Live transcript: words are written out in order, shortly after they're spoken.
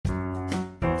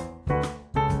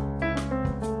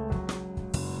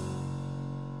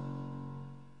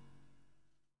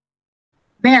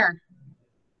There.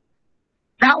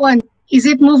 That one. Is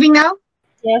it moving now?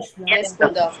 Yes, Yes, yes, po,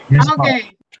 Doc. Yes, po.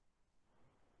 Okay.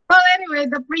 Well, anyway,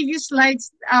 the previous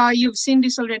slides, you've seen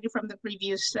this already from the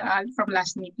previous, from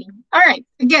last meeting. All right,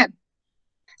 again.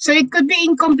 So it could be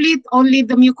incomplete, only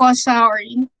the mucosa, or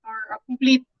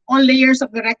complete all layers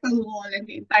of the rectal wall and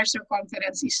the entire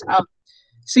circumference is out.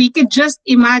 So you could just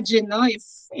imagine, no, if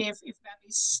that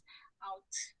is out.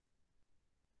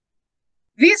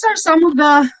 These are some of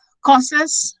the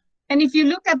causes, and if you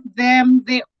look at them,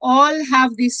 they all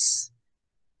have this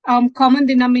common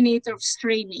denominator of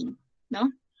straining,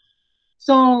 no?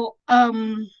 So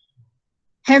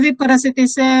heavy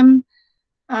parasitism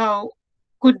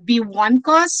could be one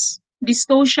cause.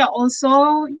 Dystocia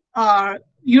also,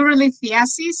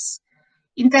 urolithiasis,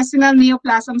 intestinal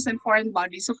neoplasms, and foreign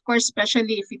bodies. Of course,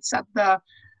 especially if it's at the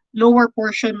lower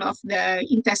portion of the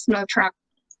intestinal tract.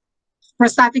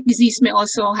 Prostatic disease may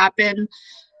also happen,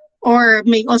 or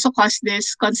may also cause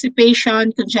this.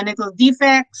 Constipation, congenital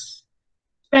defects,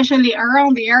 especially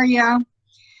around the area.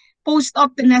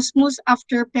 Post-op tenesmus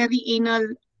after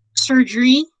perianal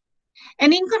surgery.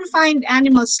 And in confined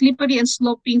animals, slippery and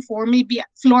sloping floor may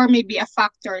be a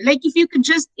factor. Like if you could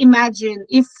just imagine,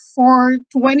 if for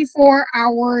 24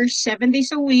 hours, 7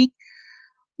 days a week,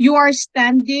 you are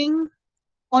standing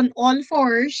on all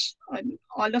fours, on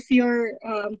all of your,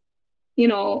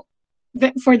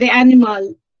 for the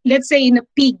animal, let's say in a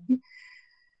pig,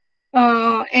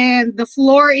 and the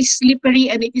floor is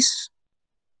slippery and it is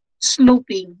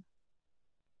sloping.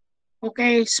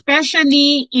 Okay,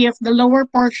 especially if the lower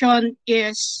portion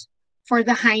is for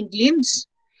the hind limbs.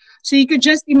 So you could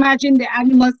just imagine the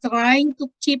animal trying to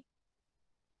keep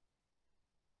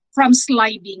from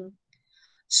sliding.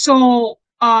 So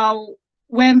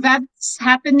when that's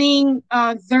happening,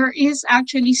 there is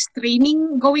actually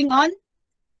straining going on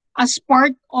as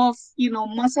part of,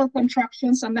 muscle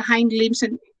contractions on the hind limbs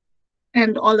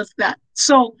and all of that.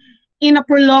 So in a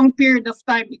prolonged period of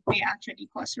time, it may actually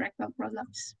cause rectal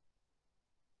prolapse.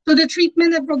 So the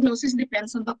treatment and prognosis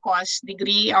depends on the cause,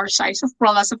 degree, or size of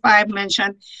prolapse, as I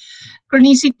mentioned,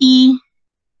 chronicity,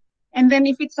 and then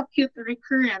if it's acute or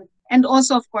recurrent, and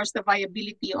also, of course, the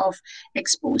viability of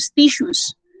exposed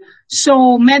tissues.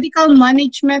 So medical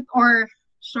management,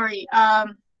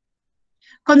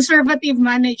 conservative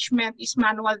management is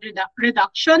manual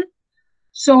reduction.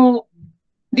 So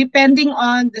depending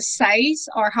on the size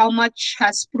or how much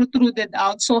has protruded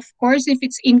out. So of course, if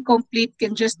it's incomplete,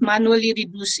 can just manually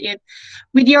reduce it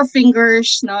with your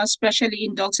fingers, especially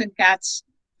in dogs and cats,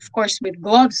 of course, with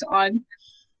gloves on.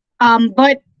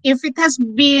 But if it has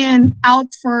been out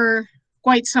for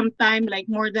quite some time, like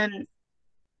more than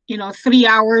 3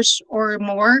 hours or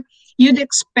more, you'd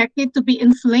expect it to be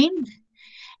inflamed.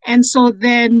 And so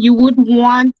then you would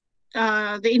want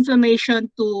the inflammation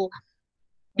to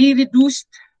be reduced.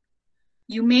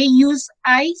 You may use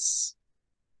ice,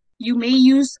 you may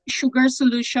use sugar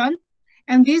solution,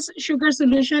 and this sugar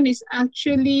solution is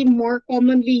actually more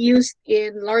commonly used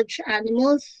in large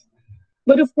animals,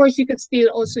 but of course you could still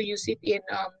also use it in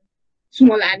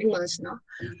small animals, no?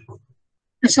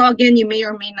 So again, you may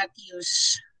or may not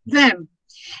use them.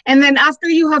 And then after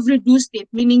you have reduced it,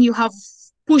 meaning you have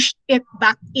pushed it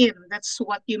back in, that's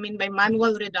what you mean by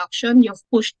manual reduction, you've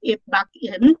pushed it back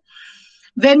in,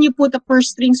 then you put a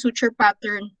purse string suture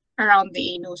pattern around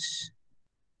the anus.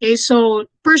 Okay, so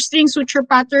purse string suture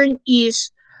pattern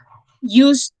is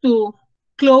used to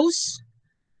close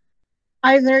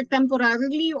either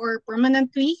temporarily or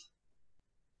permanently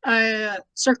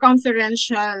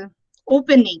circumferential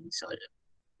opening. So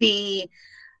the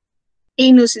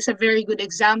anus is a very good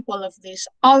example of this.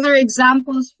 Other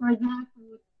examples for that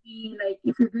would be like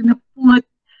if you're gonna put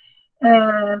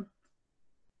a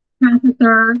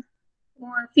catheter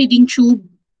or feeding tube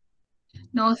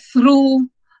through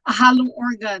a hollow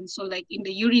organ, so like in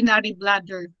the urinary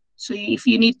bladder. So if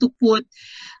you need to put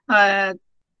a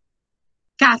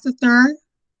catheter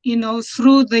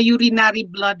through the urinary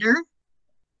bladder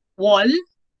wall,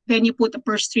 then you put a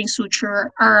purse string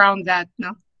suture around that.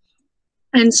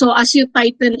 And so as you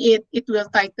tighten it, it will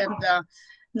tighten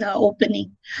the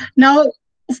opening. Now,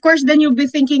 of course, then you'll be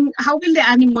thinking, how will the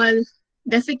animal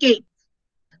defecate?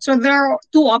 So there are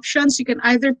two options. You can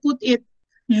either put it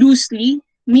loosely,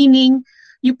 meaning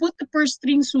you put the purse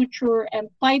string suture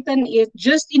and tighten it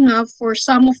just enough for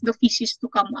some of the feces to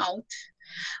come out,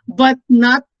 but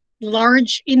not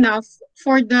large enough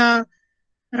for the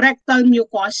rectal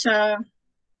mucosa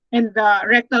and the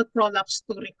rectal prolapse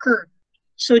to recur.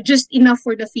 So just enough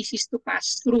for the feces to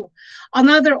pass through.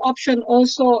 Another option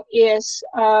also is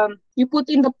you put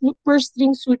in the purse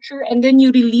string suture and then you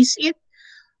release it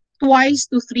 2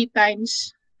 to 3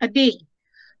 times a day.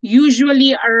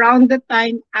 usually around the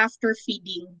time after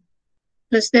feeding.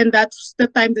 Because then that's the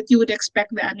time that you would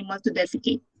expect the animal to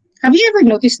defecate. Have you ever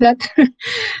noticed that?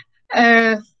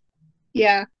 uh,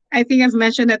 yeah, I think I've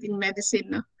mentioned that in medicine.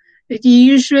 No? That you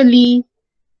usually,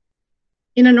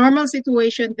 in a normal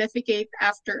situation, defecate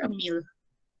after a meal,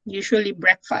 usually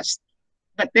breakfast.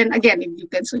 But then again, it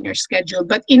depends on your schedule.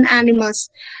 But in animals,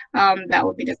 that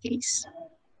would be the case.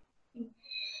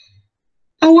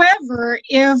 However,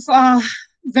 if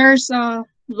there's a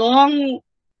long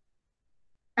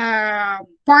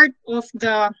part of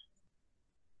the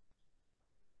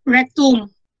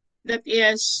rectum that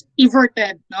is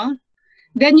everted, no?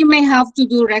 Then you may have to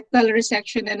do rectal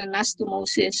resection and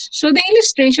anastomosis. So the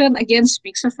illustration again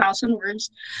speaks 1,000 words.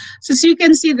 So as you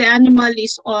can see, the animal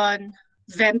is on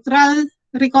ventral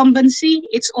recumbency.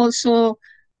 It's also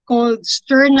called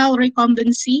sternal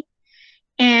recumbency.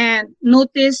 And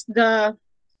notice the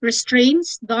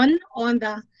restraints done on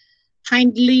the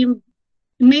hind limb,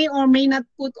 may or may not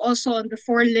put also on the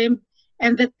forelimb,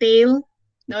 and the tail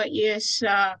is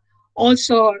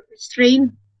also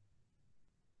restrained.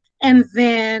 And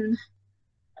then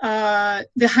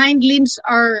the hind limbs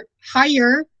are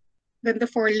higher than the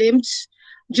forelimbs,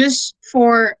 just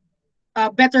for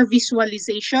better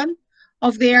visualization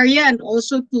of the area, and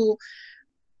also to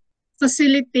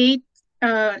facilitate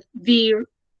the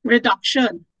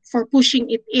reduction for pushing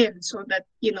it in, so that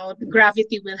the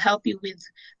gravity will help you with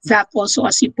that also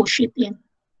as you push it in.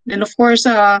 Then of course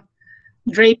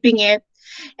draping it.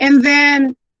 And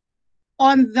then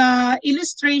on the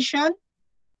illustration,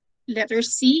 letter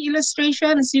C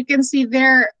illustration, as you can see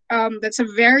there, that's a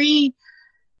very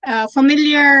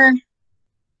familiar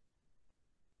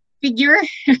figure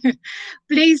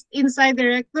placed inside the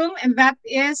rectum, and that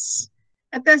is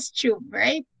a test tube,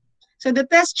 right? So the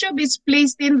test tube is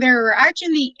placed in there, or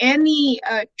actually any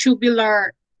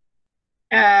tubular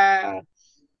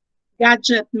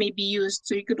gadget may be used.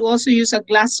 So you could also use a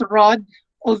glass rod,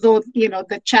 although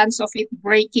the chance of it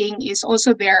breaking is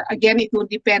also there. Again, it will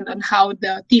depend on how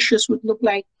the tissues would look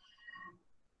like.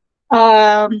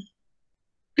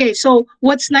 Okay, so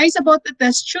what's nice about the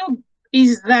test tube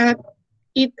is that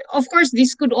of course,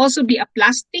 this could also be a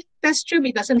plastic test tube.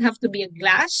 It doesn't have to be a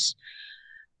glass.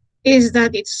 Is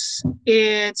that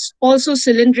it's also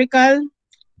cylindrical,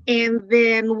 and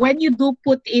then when you do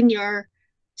put in your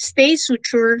stay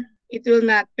suture, it will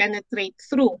not penetrate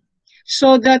through.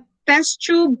 So the test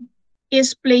tube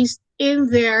is placed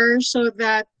in there so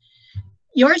that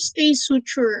your stay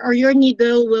suture or your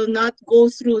needle will not go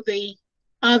through the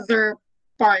other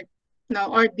part,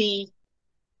 or the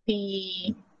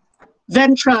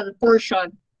ventral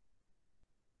portion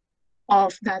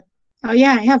of that. Oh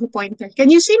yeah, I have a pointer. Can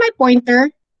you see my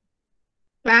pointer,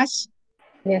 class?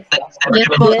 Yes. Yes,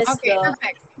 Okay,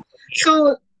 perfect.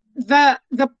 So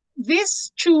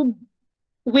this tube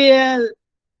will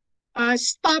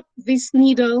stop this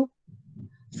needle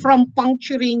from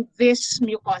puncturing this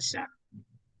mucosa.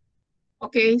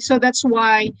 Okay, so that's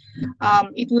why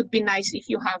it would be nice if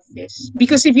you have this,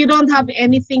 because if you don't have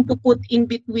anything to put in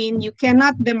between, you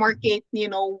cannot demarcate,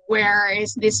 where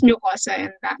is this mucosa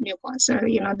and that mucosa,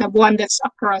 the one that's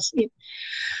across it.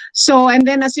 So, and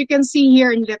then as you can see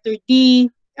here in letter D,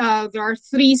 there are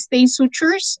 3 stay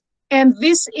sutures, and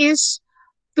this is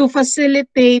to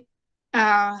facilitate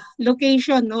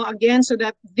location, again, so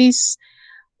that this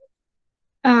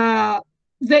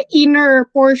the inner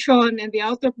portion and the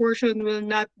outer portion will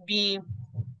not be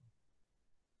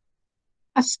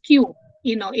askew.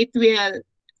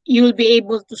 You'll be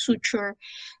able to suture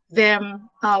them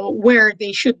where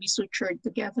they should be sutured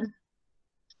together.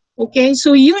 Okay,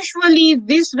 so usually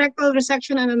this rectal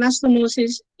resection and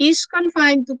anastomosis is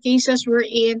confined to cases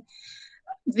wherein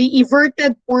the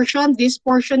everted portion, this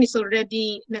portion is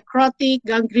already necrotic,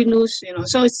 gangrenous,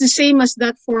 so it's the same as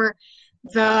that for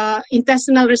the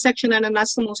intestinal resection and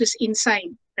anastomosis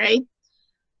inside, right?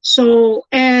 So,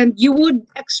 and you would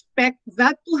expect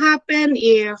that to happen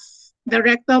if the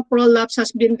rectal prolapse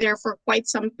has been there for quite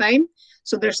some time.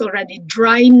 So there's already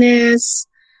dryness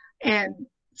and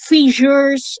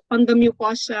fissures on the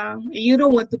mucosa. You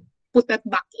don't want to put that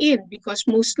back in, because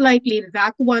most likely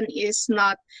that one is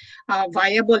not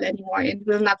viable anymore and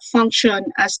will not function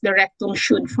as the rectum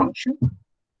should function.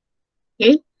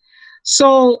 Okay,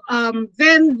 so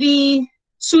then the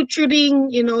suturing,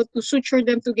 to suture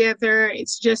them together,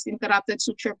 it's just interrupted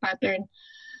suture pattern.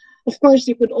 Of course,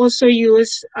 you could also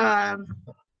use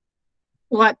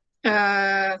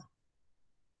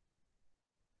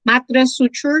mattress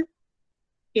suture,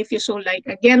 if you so like.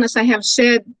 Again, as I have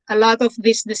said, a lot of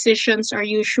these decisions are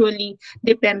usually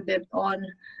dependent on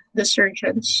the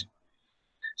surgeons.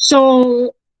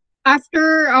 So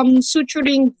After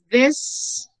suturing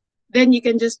this, then you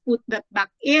can just put that back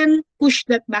in, push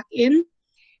that back in,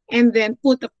 and then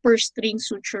put a purse string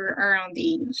suture around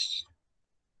the anus.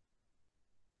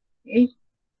 Okay.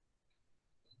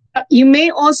 You may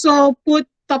also put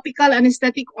topical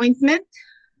anesthetic ointment.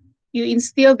 You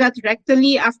instill that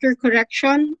rectally after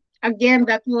correction. Again,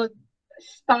 that would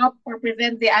stop or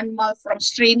prevent the animal from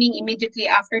straining immediately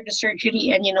after the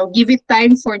surgery, and give it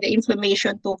time for the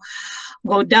inflammation to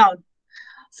go down.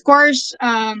 Of course,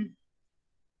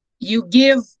 you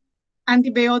give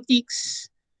antibiotics.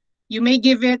 You may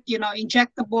give it,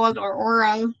 injectable or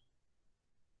oral.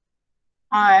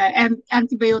 And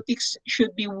antibiotics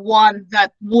should be one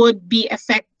that would be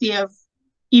effective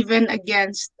even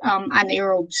against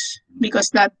anaerobes,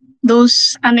 because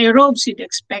those anaerobes, you'd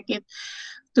expect it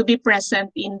to be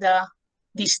present in the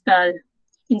distal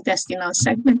intestinal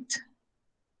segment.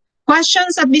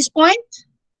 Questions at this point?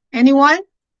 Anyone?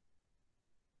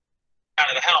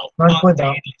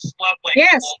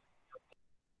 Yes.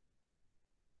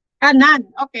 None.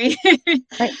 Okay.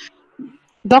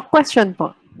 Doc, question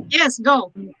po. Yes,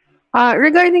 go.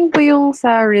 Regarding po yung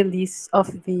sa release of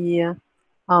the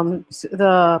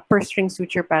purse string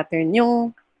suture pattern,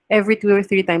 yung every 2 or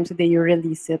 3 times a day you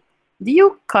release it, do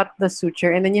you cut the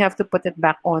suture and then you have to put it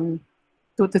back on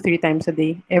 2 to 3 times a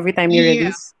day every time you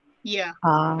release? Yeah.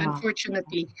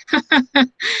 Unfortunately.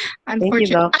 Thank you,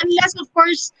 Doc. Unless of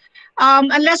course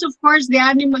the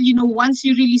animal, once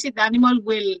you release it, the animal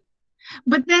will.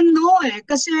 But then no,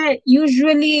 kasi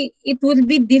usually it will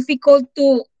be difficult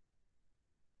to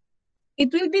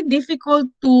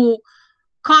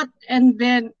cut and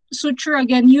then suture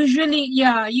again. Usually,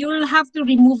 yeah, you will have to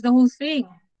remove the whole thing.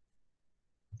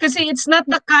 Kasi it's not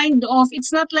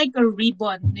like a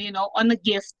ribbon, on a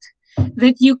gift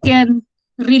that you can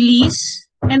release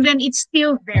and then it's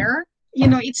still there.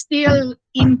 It's still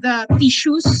in the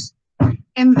tissues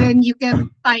and then you can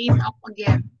tie it up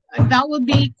again. That would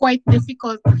be quite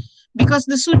difficult because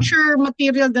the suture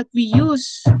material that we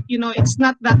use, it's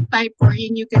not that type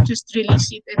wherein you can just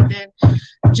release it and then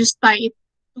just tie it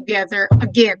together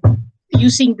again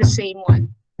using the same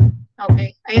one.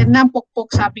 Okay. Ayan na,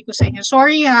 pokpok sabi ko sa inyo.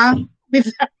 Sorry with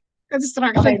that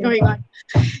construction going on.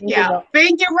 Yeah.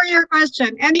 Thank you for your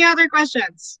question. Any other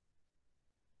questions?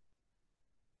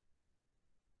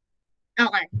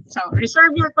 Okay, so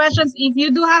reserve your questions. If you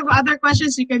do have other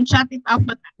questions, you can chat it up,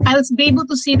 but I'll be able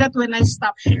to see that when I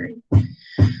stop sharing.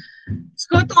 Let's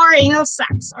go to our anal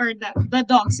sacs, or the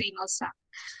dog's anal sac.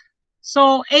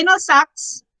 So anal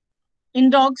sacs in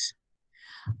dogs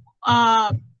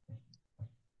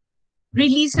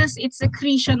releases its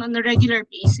secretion on a regular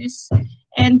basis,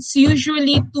 and it's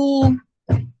usually to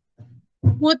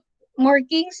put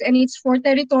markings, and it's for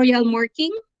territorial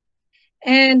marking,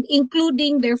 and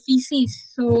including their feces.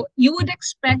 So you would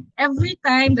expect every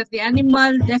time that the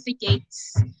animal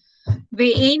defecates,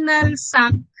 the anal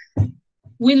sac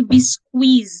will be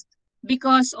squeezed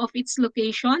because of its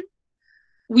location,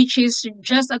 which is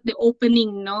just at the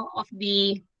opening of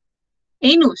the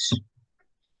anus.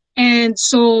 And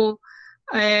so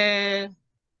a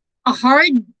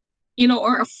hard,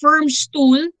 or a firm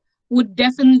stool would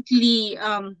definitely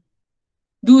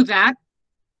do that.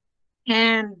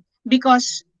 And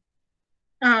because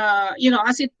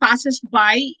as it passes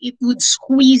by, it would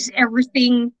squeeze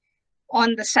everything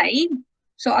on the side.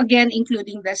 So again,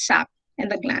 including the sac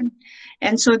and the gland.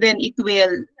 And so then it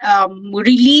will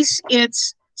release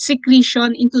its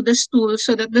secretion into the stool,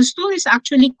 so that the stool is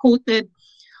actually coated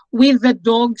with the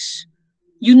dog's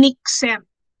unique scent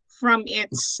from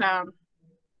its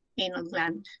anal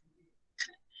gland.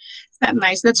 That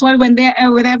nice. That's why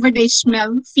whenever they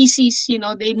smell feces,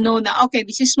 they know that, okay,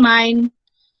 this is mine.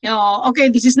 Okay,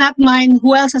 this is not mine.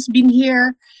 Who else has been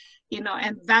here?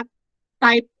 And that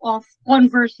type of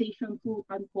conversation, quote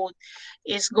unquote,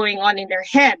 is going on in their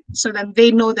head. So then they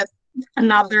know that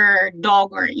another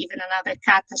dog or even another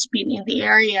cat has been in the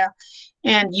area.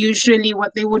 And usually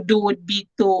what they would do would be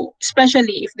to,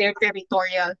 especially if they're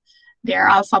territorial, they're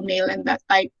alpha male and that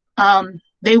type,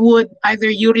 they would either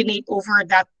urinate over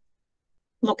that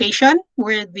location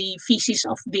where the feces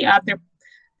of the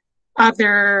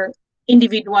other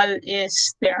individual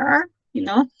is there,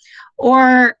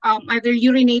 or either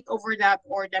urinate over that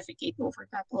or defecate over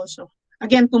that also.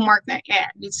 Again, to mark that,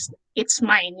 it's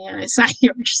mine, it's not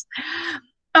yours.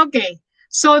 Okay,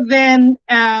 so then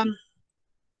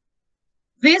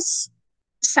this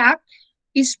sac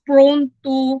is prone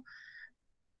to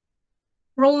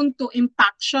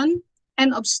impaction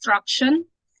and obstruction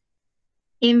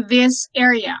in this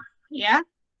area, yeah?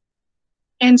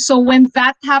 And so when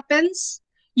that happens,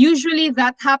 usually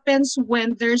that happens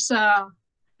when there's a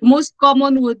The most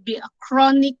common would be a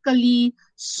chronically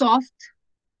soft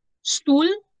stool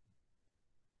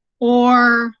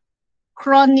or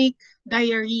chronic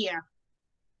diarrhea.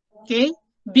 Okay?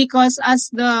 Because as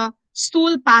the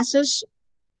stool passes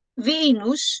the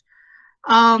anus,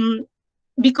 um,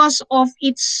 because of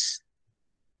its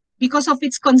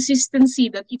consistency,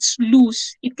 that it's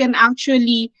loose, it can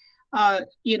actually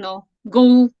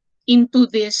go into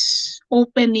this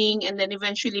opening and then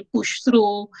eventually push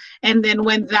through, and then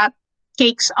when that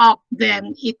takes up,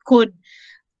 then it could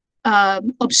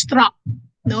obstruct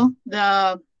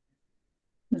the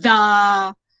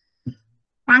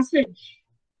passage,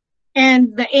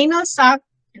 and the anal sac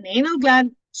and the anal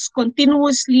gland is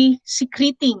continuously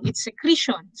secreting its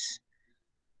secretions.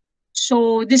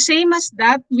 So the same as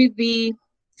that with the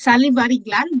salivary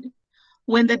gland,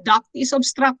 when the duct is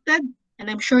obstructed, and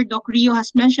I'm sure Doc Rio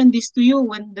has mentioned this to you,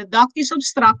 when the duct is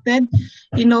obstructed,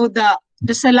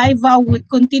 the saliva would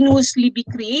continuously be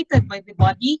created by the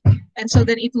body, and so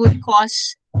then it would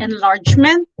cause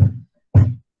enlargement,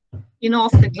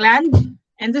 of the gland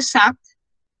and the sac,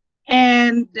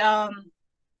 and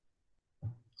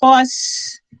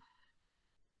cause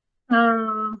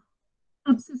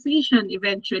abscessation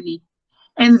eventually.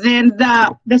 And then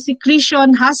the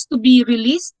secretion has to be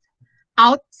released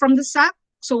out from the sac.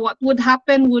 So what would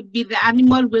happen would be the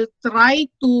animal will try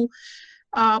to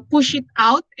push it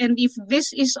out, and if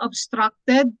this is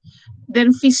obstructed,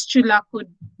 then fistula could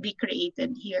be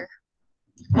created here.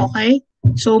 Okay?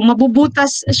 So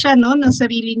mabubutas siya ng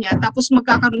sarili niya, tapos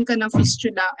magkakaroon ka ng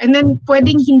fistula. And then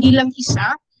pwedeng hindi lang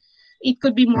isa, it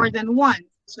could be more than one.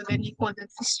 So then you call that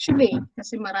fistulae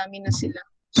kasi marami na sila.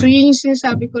 So yun yung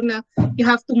sinasabi ko na you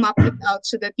have to map it out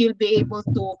so that you'll be able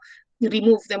to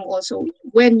remove them also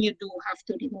when you do have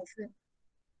to remove them.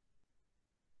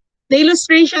 The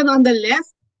illustration on the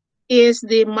left is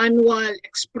the manual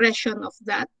expression of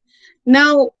that.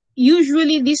 Now,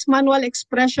 usually this manual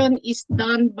expression is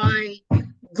done by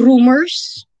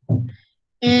groomers,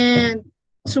 and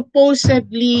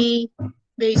supposedly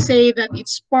they say that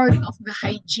it's part of the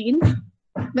hygiene.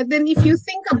 But then if you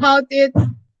think about it,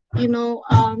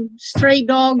 stray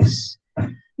dogs,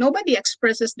 nobody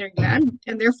expresses their gland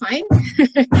and they're fine.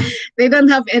 They don't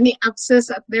have any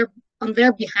abscess on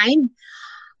their behind.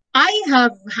 I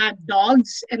have had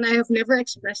dogs and I have never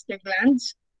expressed their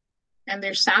glands and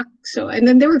their sac. And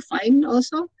then they were fine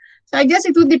also. So I guess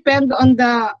it would depend on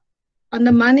the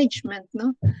management,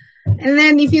 no? And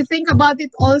then if you think about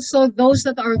it also, those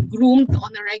that are groomed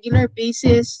on a regular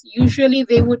basis, usually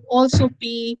they would also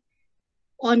be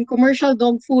on commercial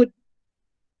dog food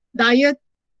diet,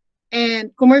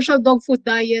 and commercial dog food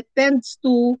diet tends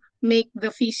to make the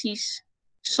feces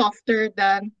softer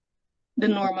than the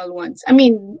normal ones. I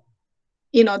mean,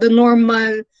 the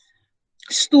normal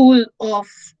stool of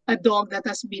a dog that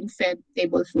has been fed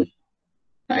table food.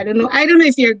 I don't know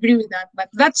if you agree with that, but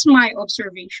that's my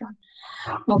observation.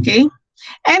 Okay.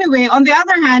 Anyway, on the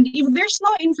other hand, if there's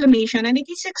no inflammation and it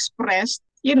is expressed,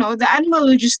 the animal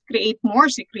will just create more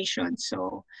secretion.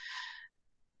 So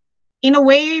in a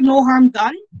way, no harm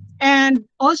done. And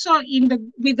also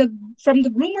from the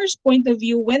groomer's point of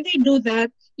view, when they do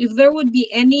that, if there would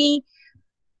be any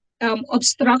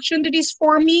obstruction that is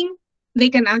forming, they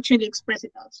can actually express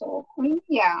it out. So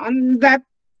yeah, in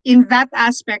that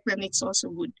aspect, then it's also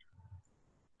good.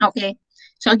 Okay.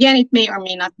 So again, it may or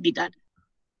may not be done.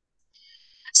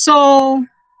 So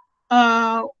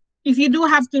if you do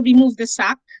have to remove the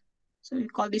sac, so we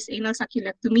call this anal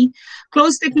sacculectomy,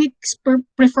 closed technique is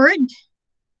preferred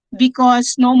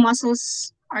because no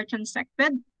muscles are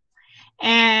transected,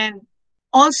 and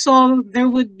also there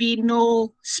would be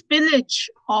no spillage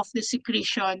of the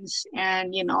secretions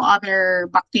and other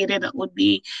bacteria that would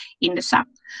be in the sac.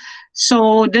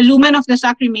 So the lumen of the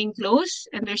sac remain closed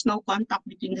and there's no contact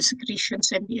between the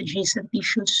secretions and the adjacent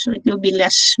tissues, so it will be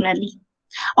less smelly.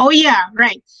 Oh yeah,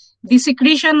 right. The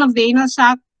secretion of the anal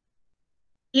sac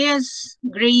is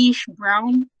grayish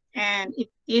brown and it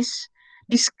is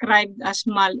described as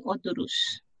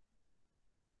malodorous.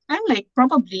 I'm like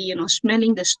probably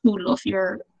smelling the stool of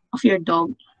your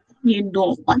dog. You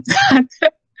don't want that.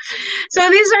 So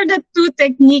these are the two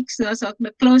techniques, so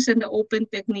the closed and the open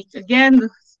technique. Again, the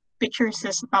picture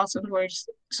says 1,000 words.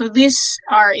 So these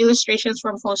are illustrations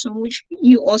from Fossum, which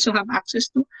you also have access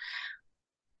to.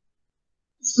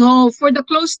 So for the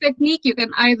closed technique, you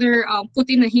can either put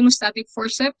in a hemostatic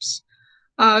forceps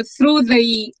through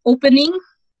the opening.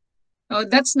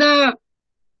 That's the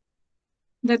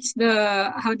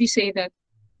how do you say that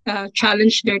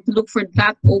challenge there, to look for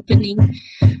that opening.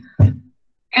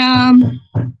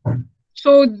 So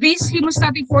So this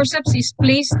hemostatic forceps is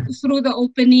placed through the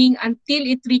opening until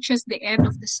it reaches the end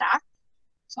of the sac.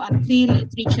 So until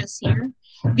it reaches here.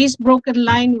 This broken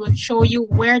line will show you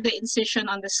where the incision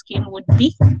on the skin would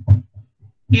be.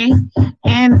 Okay,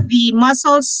 and the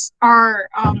muscles are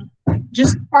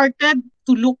just parted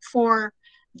to look for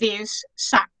this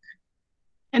sac.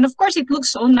 And of course, it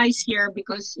looks so nice here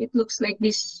because it looks like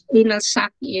this anal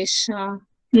sac is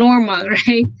normal,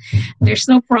 right? There's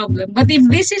no problem. But if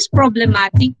this is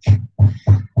problematic,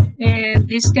 and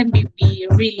this can be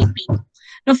really big.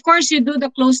 Of course, you do the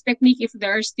close technique if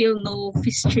there are still no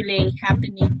fistulae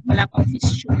happening. Wala pang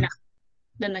fistula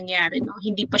na nangyari, no?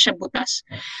 Hindi pa siya butas.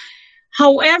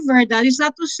 However, that is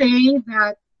not to say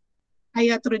that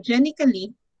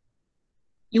iatrogenically,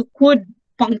 you could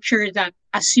puncture that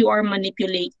as you are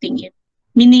manipulating it.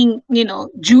 Meaning, you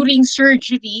know, during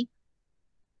surgery,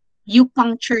 you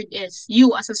punctured this,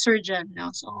 you as a surgeon. No?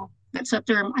 So that's a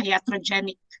term,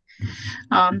 iatrogenic.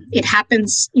 It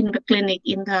happens in the clinic,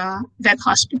 in the vet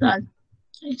hospital.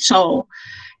 So,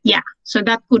 yeah, so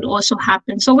that could also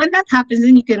happen. So when that happens,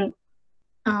 then you can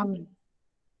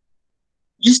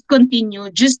just continue.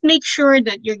 Just make sure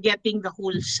that you're getting the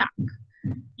whole sac.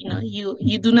 You know,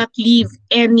 you do not leave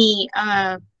any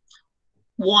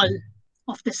wall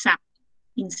of the sac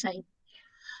inside.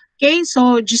 Okay,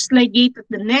 so just ligate at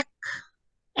the neck,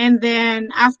 and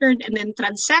then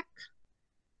transect,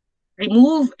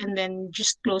 remove, and then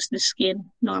just close the skin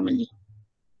normally.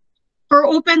 For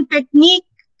open technique,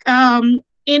 in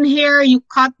here you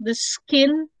cut the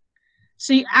skin.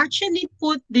 So you actually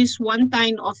put this one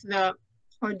time of the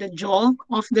jaw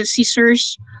of the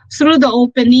scissors through the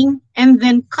opening and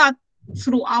then cut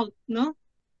throughout, no?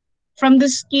 From the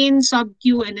skin,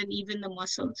 sub-Q, and then even the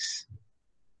muscles.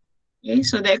 Okay,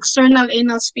 so the external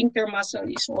anal sphincter muscle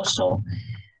is also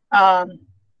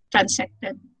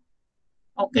transected.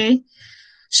 Okay,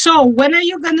 so when are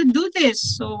you gonna do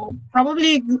this? So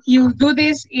probably you do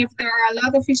this if there are a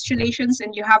lot of fistulations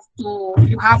and you have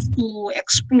to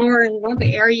explore, you know,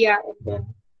 the area and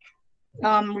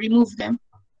then remove them.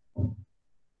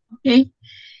 Okay,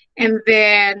 and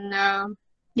then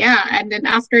yeah, and then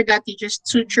after that you just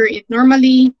suture it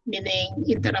normally, meaning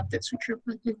interrupted suture.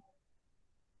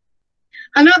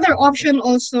 Another option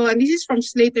also, and this is from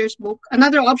Slater's book,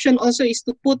 another option also is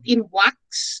to put in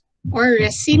wax or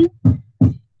resin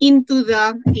into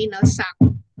the anal sac.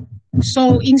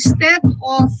 So instead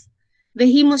of the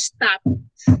hemostat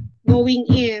going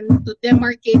in to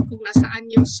demarcate kung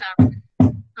nasaan yung sac,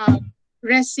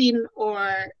 resin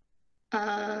or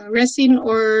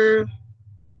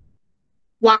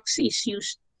wax is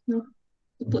used, no,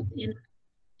 to put in.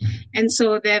 And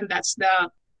so then that's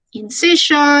the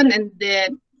incision, and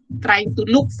then trying to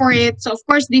look for it. So of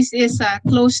course this is a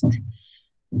closed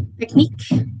technique,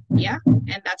 yeah,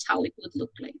 and that's how it would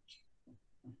look like.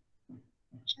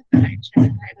 And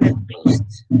then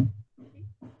closed.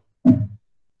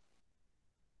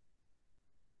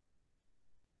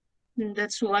 And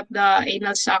that's what the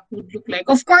anal sac would look like.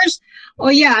 Of course, oh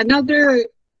yeah, another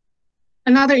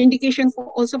indication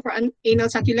for an anal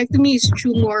saculectomy is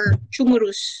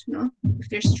tumorus, no? If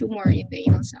there's tumor in the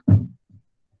anal sac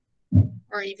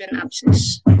or even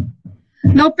abscess.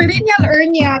 Now, perineal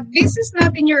hernia, this is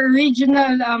not in your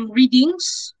original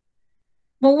readings,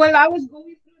 but while I was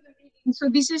going through the reading, so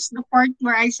this is the part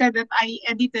where I said that I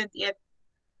edited it.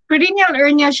 Perineal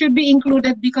hernia should be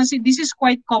included because this is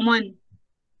quite common,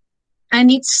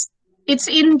 and it's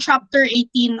in chapter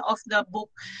 18 of the book.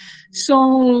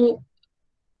 So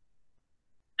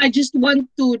I just want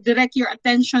to direct your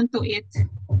attention to it,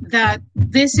 that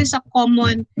this is a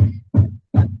common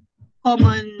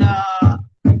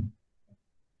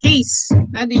case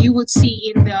that you would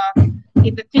see in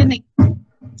the clinic.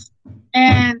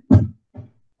 And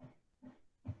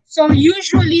so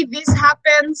usually this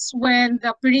happens when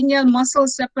the perineal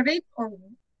muscles separate or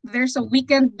there's a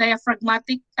weakened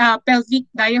diaphragmatic pelvic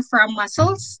diaphragm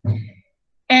muscles.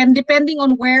 And depending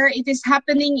on where it is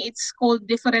happening, it's called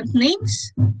different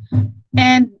names.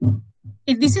 And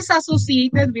this is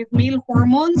associated with male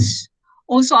hormones,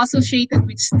 also associated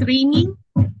with straining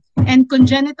and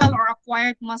congenital or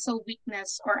acquired muscle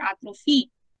weakness or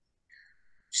atrophy.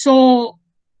 So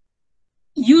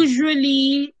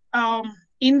usually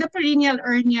in the perineal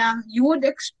hernia, you would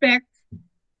expect,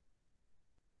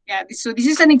 yeah, so this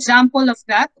is an example of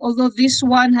that, although this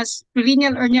one has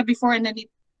perineal hernia before and then it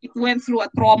went through a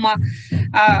trauma,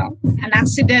 an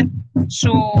accident.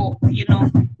 So, you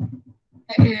know,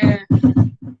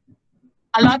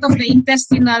 a lot of the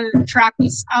intestinal tract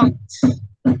is out.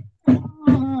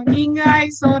 Oh,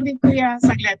 ingay, sorry kuya,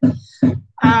 saglit.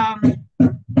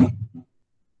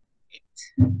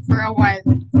 for a while.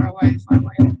 For a while. For a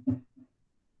while.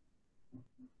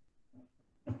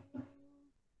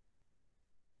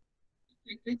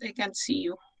 Wait, I can't see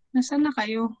you. Nasaan na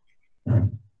kayo?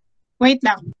 Wait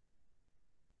lang.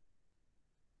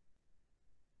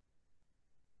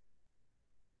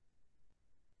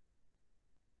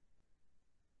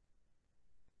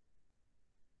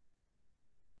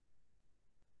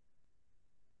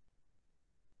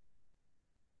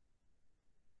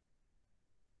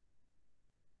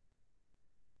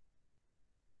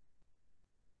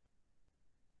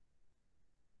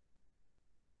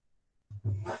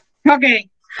 Okay.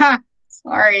 Ha.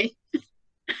 Sorry.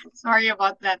 Sorry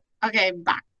about that. Okay,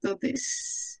 back to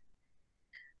this.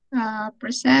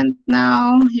 Present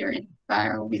now your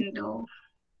entire window.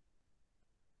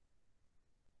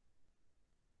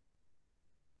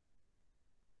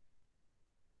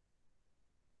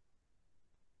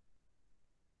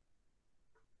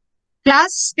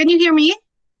 Class, can you hear me?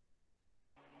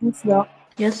 Yes, Doc.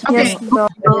 Yes, Okay.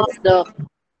 Doc. Yes, Doc.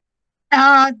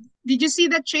 Did you see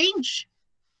the change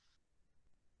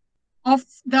of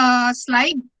the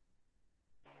slide?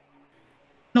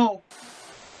 No.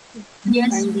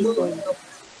 Yes, Hindi po.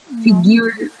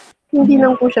 figure. Hindi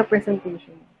lang po siya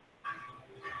presentation.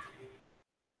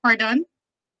 Pardon?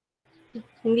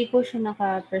 Hindi po siya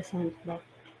naka-present, Doc.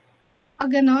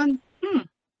 Ganon.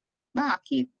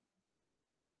 Bakit?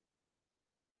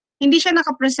 Hindi siya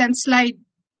naka-present slide.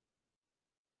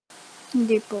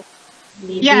 Hindi po.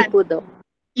 Hindi Yan. po, Doc.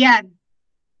 Yan.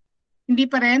 Hindi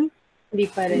pa rin? Hindi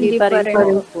pa rin. Hindi pa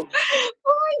rin po.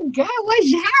 Oh my God,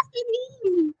 what's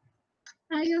happening?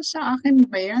 Ayaw sa akin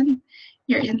ba yan?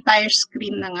 Your entire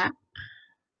screen na nga.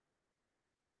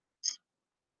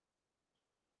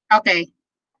 Okay.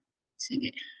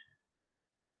 Sige.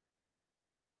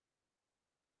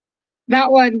 That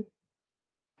one.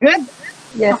 Good?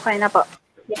 Yes. Okay na po.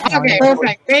 Okay,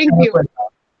 perfect. Thank you.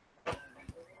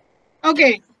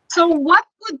 Okay, so what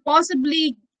could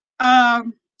possibly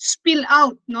spill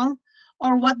out, no?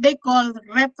 Or what they call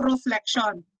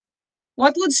retroflexion.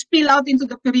 What would spill out into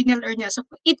the perineal hernia? So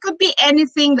it could be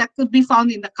anything that could be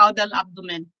found in the caudal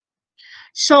abdomen.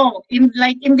 So in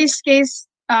this case,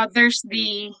 there's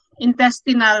the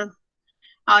intestinal,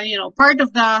 part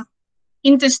of the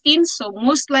intestine. So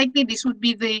most likely this would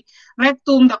be the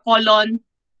rectum, the colon.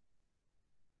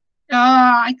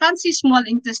 I can't see small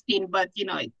intestine, but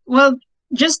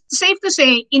just safe to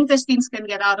say intestines can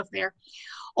get out of there.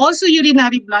 Also,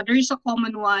 urinary bladder is a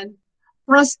common one.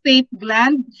 Prostate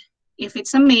gland, if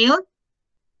it's a male.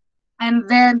 And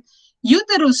then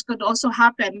uterus could also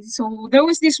happen. So there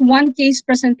was this one case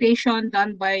presentation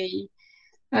done by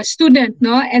a student,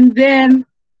 no? And then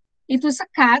it was a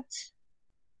cat.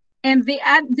 And the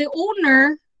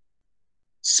owner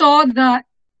saw the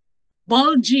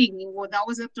bulging, well, that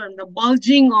was the term, the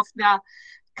bulging of the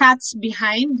cat's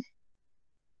behind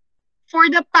for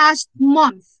the past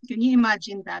month. Can you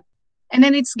imagine that? And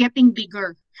then it's getting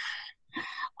bigger.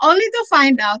 Only to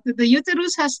find out that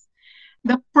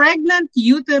the pregnant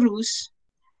uterus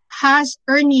has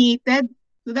herniated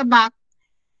to the back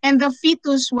and the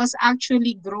fetus was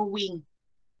actually growing.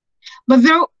 But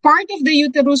part of the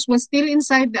uterus was still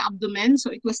inside the abdomen, so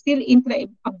it was still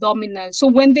intra-abdominal. So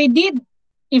when they did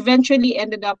eventually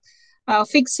ended up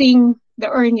fixing the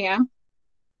hernia,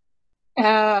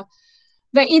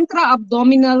 the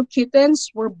intra-abdominal kittens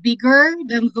were bigger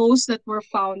than those that were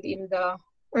found in the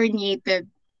herniated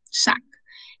sac.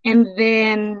 And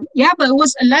then, but it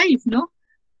was alive, no?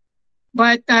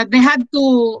 But they had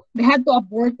to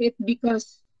abort it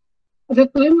because at the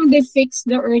time when they fixed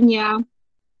the hernia,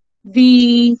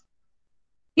 the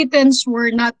kittens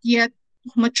were not yet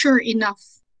mature enough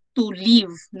to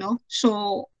live, no?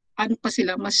 So ano pa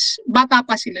sila, mas bata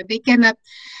pa sila. They cannot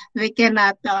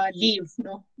live,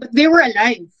 no? But they were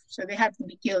alive, so they had to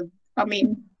be killed. I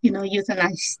mean,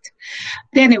 euthanized.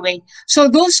 But anyway, so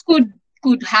those could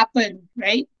happen,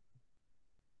 right?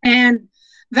 And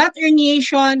that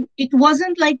herniation, it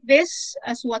wasn't like this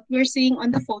as what we're seeing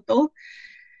on the photo.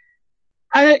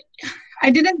 I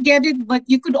didn't get it, but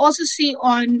you could also see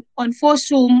on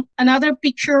Fossum another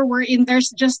picture wherein there's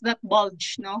just that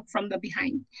bulge, no, from the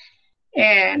behind.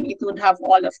 And it would have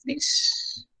all of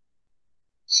this.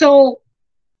 So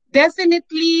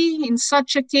definitely in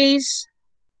such a case,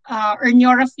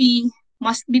 herniorrhaphy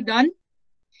must be done.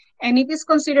 And it is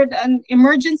considered an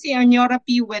emergency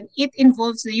herniorrhaphy when it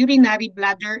involves the urinary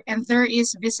bladder and there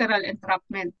is visceral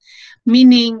entrapment,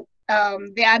 meaning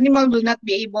the animal will not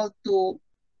be able to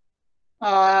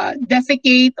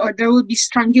defecate, or there will be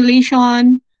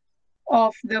strangulation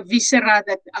of the viscera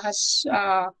that has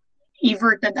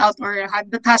everted out or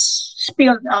that has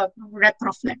spilled out,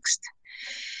 retroflexed.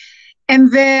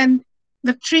 And then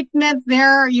the treatment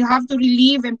there, you have to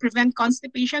relieve and prevent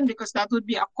constipation because that would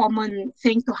be a common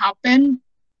thing to happen.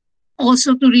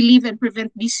 Also to relieve and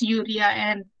prevent dysuria,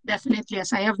 and definitely,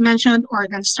 as I have mentioned,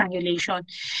 organ strangulation.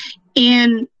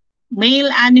 In male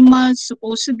animals,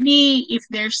 supposedly, if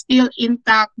they're still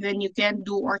intact, then you can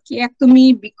do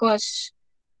orchiectomy because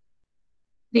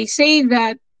they say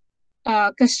that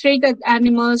castrated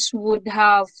animals would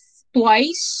have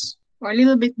twice or a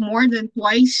little bit more than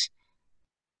twice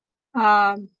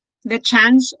the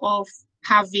chance of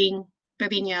having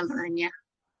perineal hernia.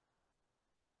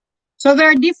 So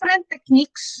there are different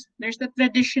techniques. There's the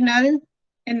traditional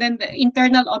and then the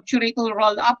internal obturator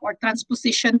roll-up or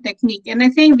transposition technique. And I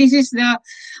think this is the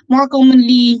more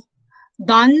commonly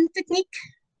done technique.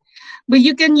 But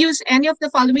you can use any of the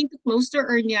following to close the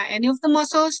hernia: any of the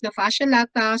muscles, the fascia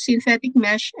lata, synthetic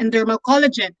mesh, and dermal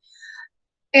collagen.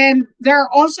 And there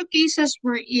are also cases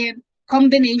wherein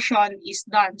combination is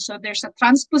done. So there's a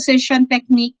transposition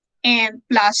technique and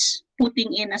plus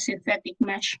putting in a synthetic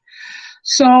mesh.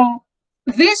 So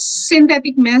this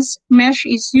synthetic mesh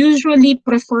is usually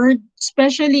preferred,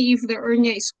 especially if the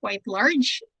hernia is quite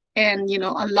large and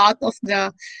a lot of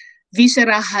the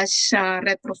viscera has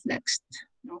retroflexed.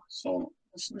 So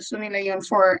gusto nila yun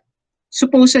for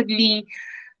supposedly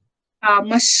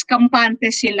mas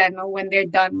kampante sila when they're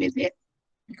done with it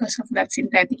because of that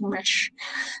synthetic mesh.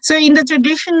 So in the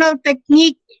traditional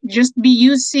technique, just be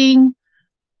using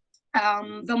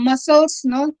the muscles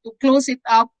to close it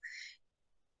up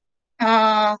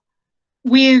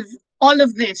with all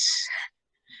of this.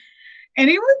 And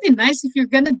it would be nice if you're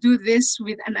gonna do this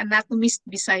with an anatomist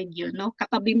beside you,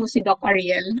 Katabi mo si Doc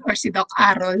Ariel or si Doc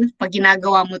Arol pag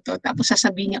ginagawa mo to. Tapos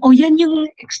sasabihin niya, oh, yan yung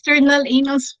external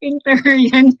anal sphincter,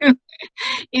 yan yung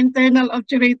internal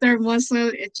obturator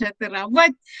muscle, etc.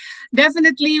 But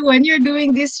definitely, when you're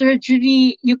doing this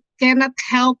surgery, you cannot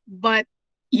help but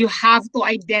you have to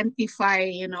identify,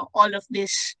 all of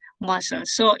these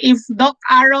muscles. So if Doc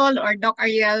Arol or Doc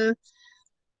Ariel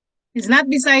is not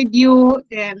beside you,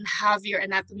 then have your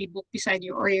anatomy book beside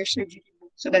you or your surgery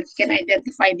book so that you can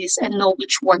identify this and know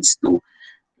which ones to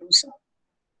use.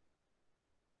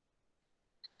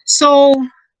 So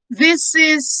this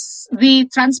is the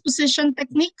transposition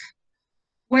technique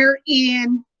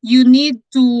wherein you need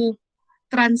to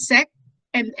transect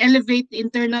and elevate the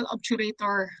internal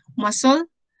obturator muscle.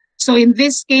 So in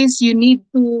this case, you need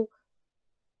to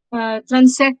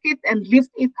transect it and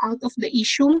lift it out of the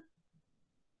issue.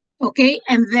 Okay,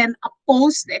 and then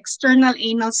oppose the external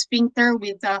anal sphincter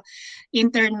with the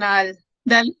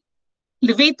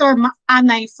levator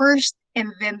ani first,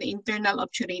 and then the internal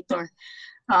obturator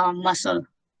muscle.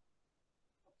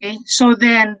 Okay, so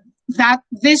then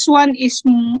this one is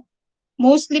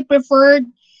mostly preferred,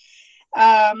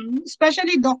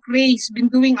 especially Doc Ray's been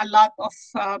doing a lot of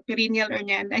perineal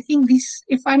hernia, and I think this,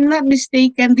 if I'm not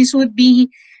mistaken, this would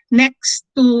be next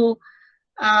to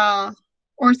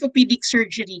orthopedic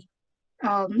surgery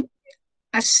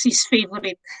as his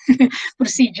favorite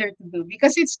procedure to do,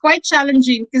 because it's quite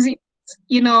challenging because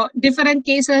different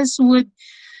cases would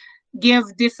give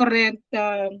different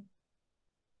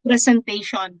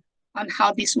presentation on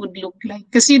how this would look like,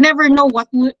 because you never know what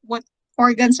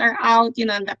organs are out,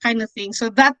 and that kind of thing. So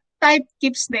that type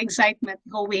keeps the excitement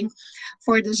going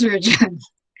for the surgeon.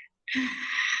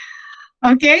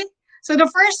 Okay, so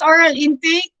the first oral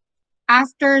intake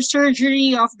after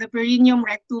surgery of the perineum,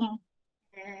 rectum,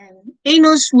 and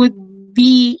anus would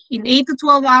be in 8 to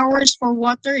 12 hours for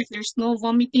water if there's no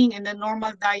vomiting, and the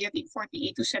normal diet in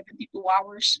 48 to 72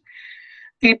 hours.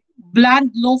 Okay,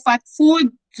 bland, low-fat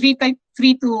food 3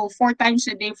 to 4 times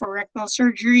a day for rectal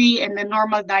surgery, and the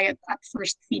normal diet at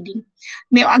first feeding.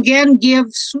 May again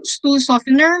give stool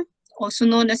softener, also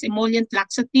known as emollient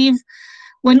laxative,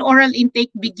 when oral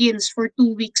intake begins for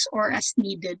 2 weeks or as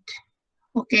needed.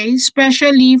 Okay,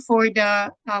 especially for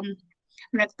the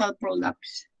rectal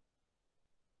prolapse.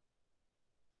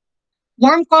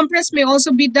 Warm compress may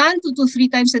also be done 2 to 3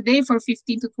 times a day for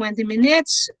 15 to 20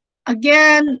 minutes.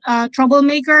 Again,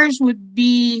 troublemakers would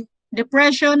be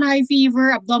depression, high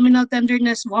fever, abdominal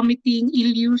tenderness, vomiting,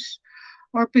 ileus,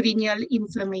 or perineal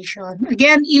inflammation.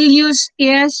 Again, ileus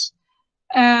is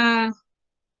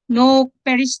no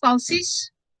peristalsis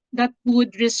that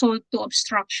would result to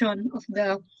obstruction of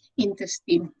the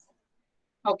intestine.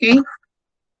 Okay.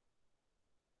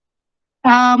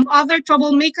 Other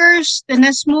troublemakers,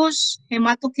 tenesmus,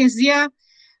 hematochezia.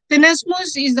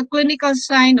 Tenesmus is the clinical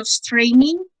sign of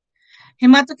straining.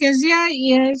 Hematochezia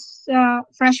is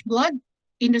fresh blood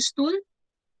in the stool.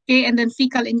 Okay, and then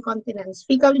fecal incontinence.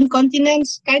 Fecal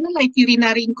incontinence, kind of like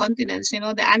urinary incontinence.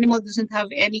 The animal doesn't have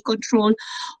any control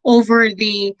over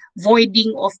the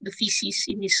voiding of the feces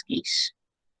in this case.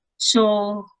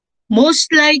 So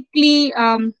most likely,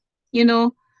 one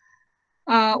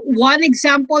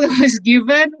example that was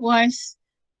given was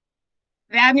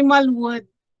the animal would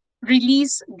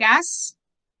release gas,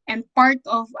 and part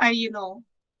of,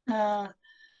 uh,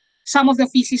 some of the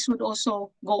feces would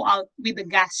also go out with the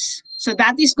gas. So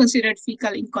that is considered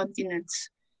fecal incontinence.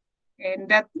 And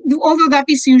that, although that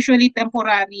is usually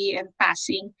temporary and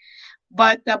passing,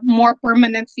 but the more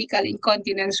permanent fecal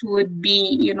incontinence would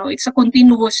be, it's a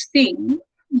continuous thing.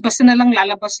 Basta na lang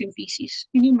lalabas yung feces.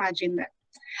 Can you imagine that?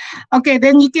 Okay,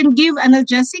 then you can give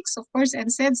analgesics, of course,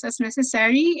 NSAIDs as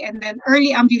necessary, and then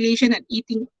early ambulation and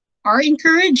eating are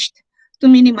encouraged to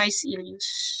minimize ill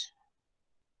use.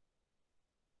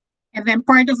 And then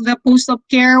part of the post-op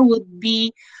care would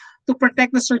be to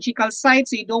protect the surgical site.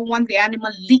 So you don't want the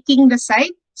animal leaking the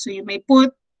site. So you may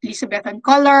put Elizabethan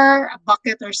collar, a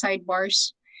bucket, or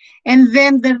sidebars. And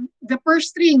then the purse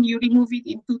string, you remove it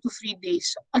in 2 to 3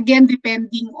 days. Again,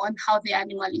 depending on how the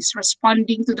animal is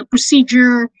responding to the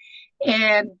procedure.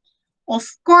 And of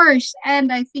course,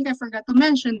 and I think I forgot to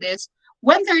mention this,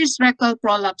 when there is rectal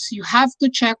prolapse, you have to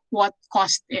check what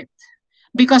caused it.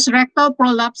 Because rectal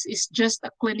prolapse is just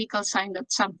a clinical sign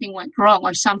that something went wrong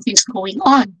or something's going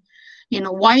on.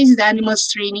 Why is the animal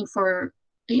straining for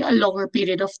a longer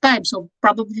period of time? So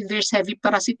probably there's heavy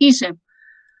parasitism.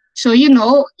 So,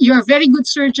 you're a very good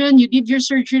surgeon, you did your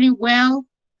surgery well,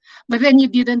 but then you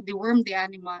didn't deworm the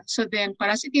animal. So then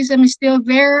parasitism is still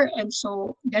there, and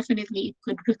so definitely it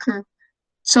could recur.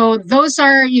 So those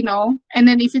are, and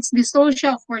then if it's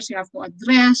dystocia, of course, you have to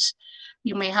address.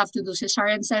 You may have to do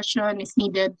cesarean section if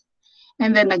needed.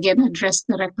 And then again, address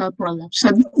the rectal prolapse.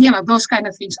 So, those kind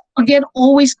of things. Again,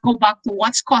 always go back to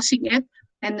what's causing it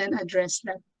and then address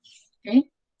that. Okay?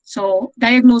 So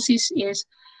diagnosis is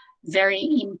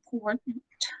very important.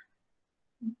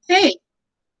 Okay.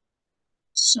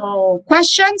 So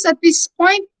questions at this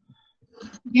point?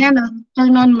 Again, I'll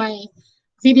turn on my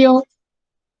video.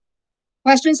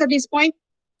 Questions at this point?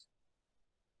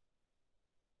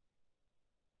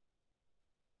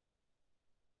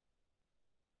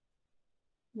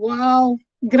 Wow,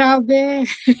 grabe.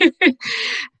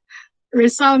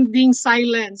 Resounding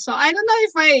silence. So I don't know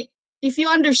if you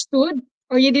understood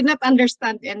or you did not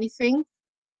understand anything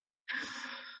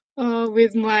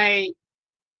with my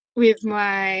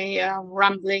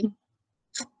rambling.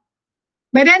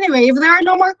 But anyway, if there are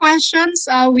no more questions,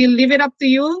 we'll leave it up to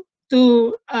you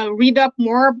to read up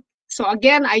more. So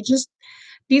again, I just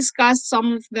discussed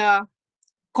some of the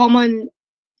common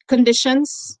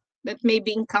conditions that may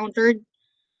be encountered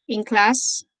in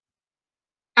class.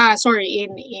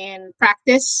 In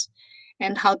practice,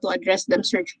 and how to address them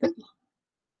surgically.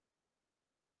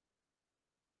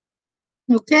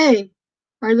 Okay.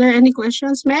 Are there any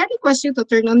questions? May I request you to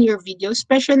turn on your video,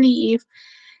 especially if,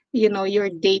 your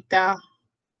data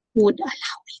would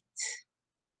allow it.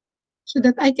 So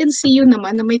that I can see you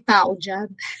naman na may tao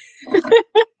dyan.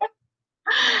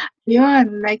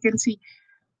 Yun, I can see.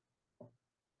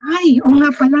 Ay, oo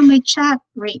nga pala, may chat.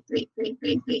 Wait.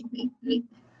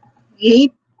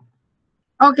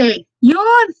 Okay.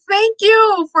 Yun, thank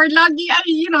you for logging,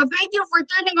 thank you for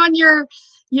turning on your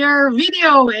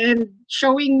video and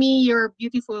showing me your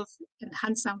beautiful and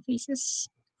handsome faces.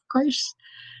 Of course.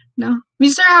 No.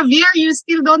 Mr. Javier, you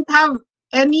still don't have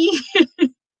any?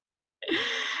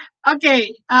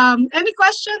 Okay. Any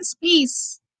questions,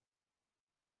 please?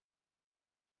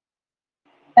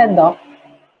 Doc.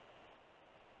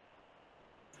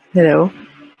 Hello?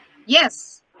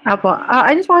 Yes. Apo,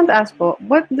 I just wanted to ask po,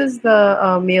 what does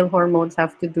the male hormones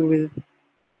have to do with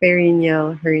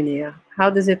perineal hernia?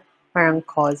 How does it parang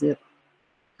cause it?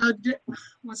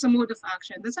 What's the mode of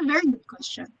action? That's a very good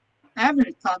question. I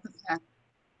haven't thought of that.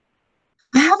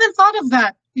 I haven't thought of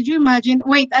that. Did you imagine?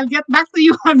 Wait, I'll get back to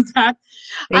you on that.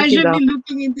 I Thank you, should Doc. be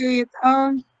looking into it.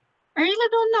 I really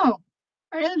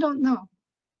don't know.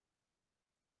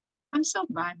 I'm so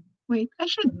bad. Wait, I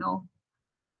should know.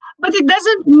 But it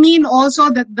doesn't mean also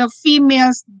that the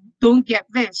females don't get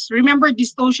this. Remember,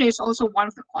 dystocia is also one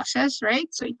of the causes,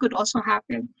 right? So it could also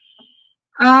happen.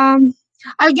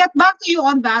 I'll get back to you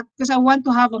on that because I want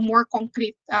to have a more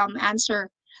concrete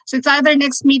answer. So it's either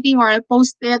next meeting or I'll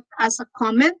post it as a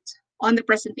comment on the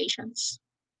presentations.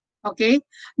 Okay.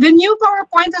 The new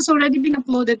PowerPoint has already been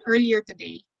uploaded earlier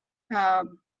today.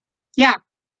 Yeah.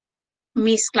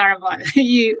 Miss Claraval,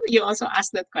 you also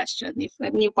asked that question if a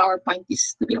new PowerPoint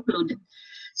is to be uploaded.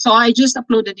 So I just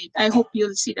uploaded it. I hope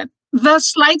you'll see that. The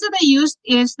slides that I used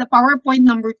is the PowerPoint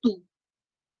number 2.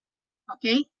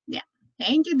 Okay? Yeah.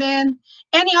 Thank you then.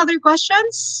 Any other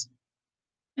questions?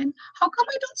 And how come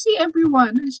I don't see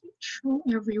everyone? I should show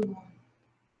everyone.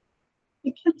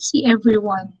 I can't see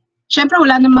everyone. Siyempre,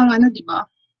 wala namang ano, di ba?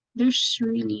 There's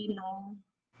really no...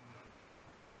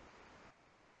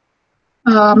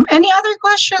 any other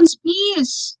questions,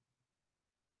 please?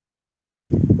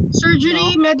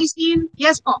 Surgery, medicine?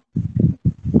 Yes po.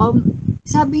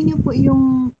 Sabi niyo po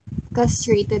yung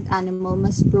castrated animal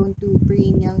mas prone to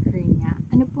perineal hernia.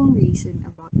 Ano pong reason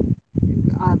about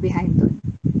behind doon?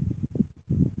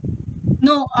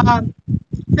 No,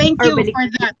 thank Or you for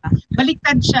that.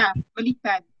 Baliktad siya.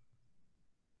 Baliktad.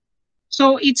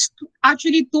 So, it's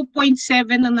actually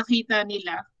 2.7 ang nakita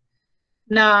nila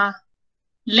na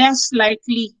less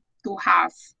likely to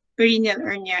have perineal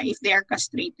hernia if they are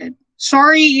castrated.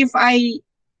 Sorry if I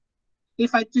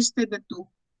twisted the two.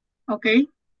 Okay?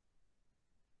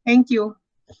 Thank you.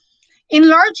 In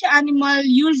large animal,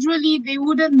 usually they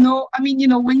wouldn't know. I mean,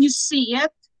 when you see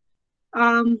it,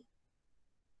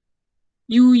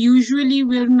 you usually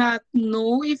will not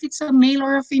know if it's a male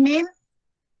or a female.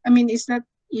 I mean, is that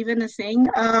even a thing?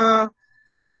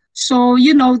 So,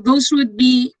 those would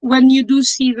be, when you do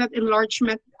see that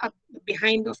enlargement at the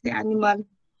behind of the animal,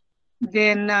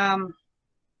 then,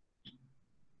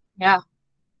 yeah,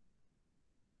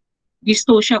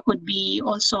 dystocia could be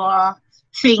also a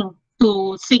thing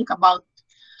to think about.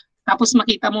 Tapos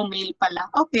makita mo male pala.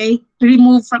 Okay,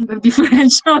 remove from the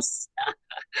differentials.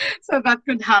 So that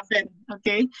could happen,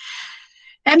 okay?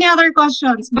 Any other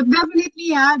questions? But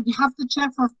definitely, you have to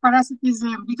check for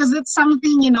parasitism because it's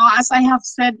something, as I have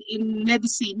said in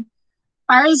medicine,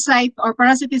 parasite or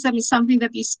parasitism is something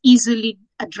that is easily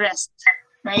addressed,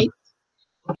 right?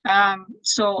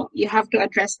 So you have to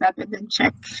address that and then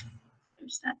check.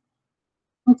 There's that.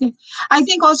 Okay. I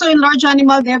think also in large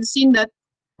animal, they have seen that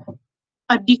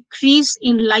a decrease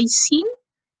in lysine,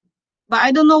 but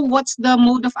I don't know what's the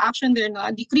mode of action there. No?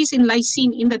 A decrease in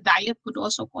lysine in the diet could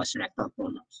also cause rectal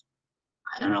prolapse.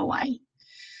 I don't know why,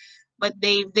 but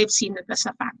they've seen it as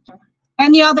a factor.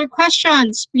 Any other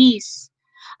questions, please?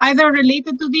 Either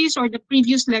related to this or the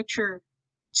previous lecture,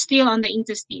 still on the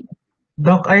intestine.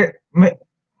 Doc,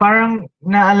 parang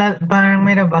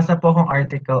may nabasa po akong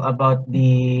article about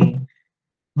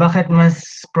bakit mas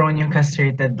prone yung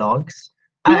castrated dogs.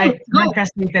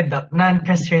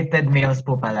 Non-castrated males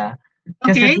po pala.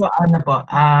 Kasi po,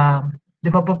 di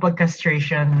ba po pag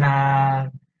castration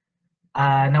na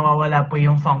nawawala po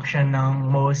yung function ng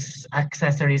most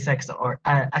accessory sex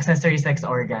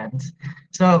organs.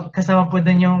 So, kasama po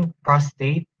dun yung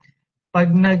prostate.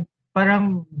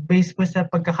 Parang based po sa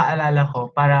pagkakaalala ko,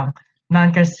 parang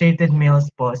non-castrated males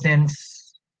po,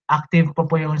 since active po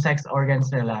yung sex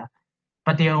organs nila,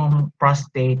 pati yung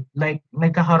prostate, like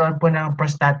nagkakaroon po ng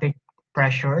prostatic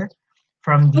pressure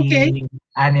from the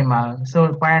animal.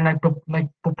 So parang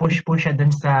nagpo-push po siya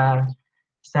dun sa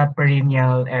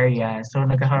perineal area. So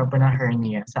nagkakaroon po ng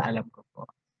hernia sa alam ko po.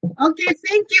 Okay,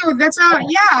 thank you. That's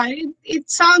it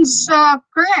sounds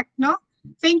correct, no?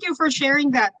 Thank you for sharing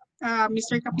that,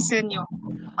 Mr. Capiceño.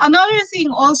 Another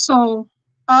thing also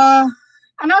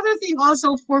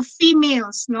for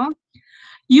females, no?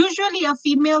 Usually a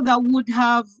female that would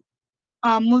have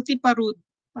multiparud,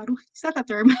 is that a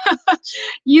term?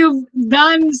 You've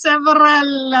done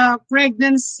several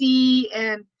pregnancy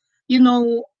and,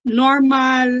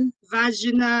 normal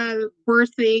vaginal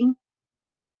birthing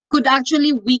could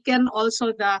actually weaken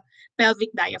also the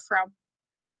pelvic diaphragm.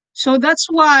 So that's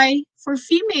why for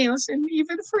females and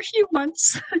even for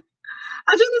humans,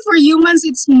 actually for humans,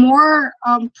 it's more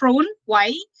prone.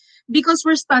 Why? Because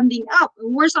we're standing up.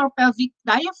 Where's our pelvic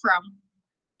diaphragm?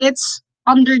 It's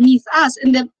underneath us.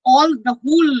 And then the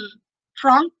whole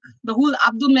trunk, the whole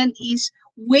abdomen is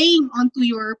weighing onto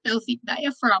your pelvic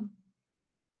diaphragm.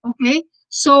 Okay?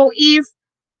 So if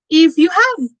you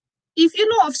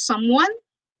know of someone,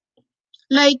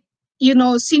 like,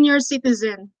 senior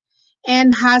citizen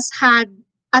and has had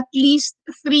at least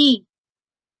 3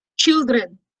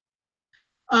 children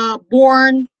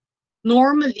born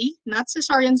normally, not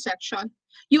cesarean section,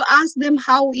 you ask them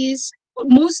how is,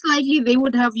 most likely they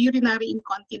would have urinary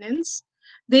incontinence.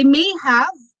 They may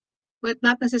have, but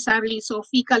not necessarily so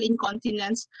fecal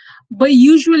incontinence, but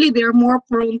usually they're more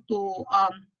prone to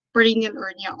perineal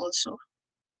hernia also.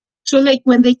 So like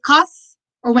when they cough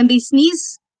or when they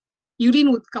sneeze,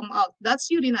 urine would come out. That's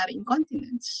urinary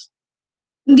incontinence.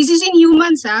 And this is in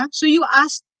humans, So you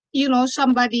ask,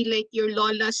 somebody like your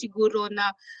lola siguro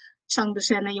na isang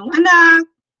dosena yung anak,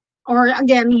 or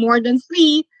again, more than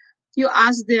 3, you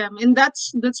ask them, and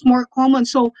that's more common.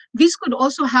 So this could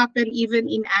also happen even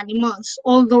in animals.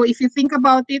 Although if you think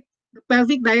about it, the the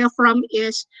pelvic diaphragm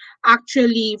is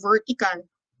actually vertical,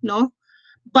 no?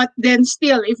 But then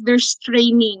still, if there's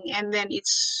straining and then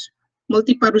it's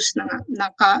multiparous na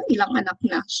naka ilang anak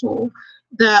na. So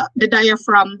the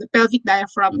diaphragm, the pelvic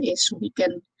diaphragm is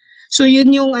weakened. So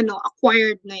yun yung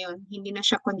acquired na yun, hindi na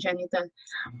siya congenital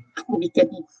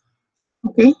weakening.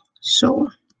 Okay? So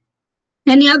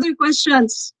any other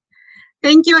questions?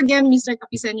 Thank you again, Mr.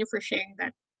 Capisenyo, for sharing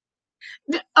that.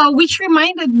 Which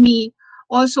reminded me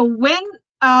also when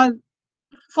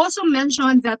also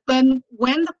mentioned that when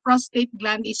the prostate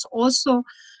gland is also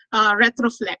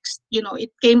retroflexed,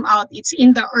 it came out, it's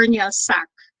in the hernial sac,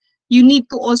 you need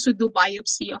to also do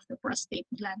biopsy of the prostate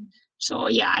gland. So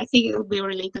yeah, I think it will be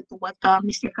related to what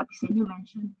Mr. Capisenyo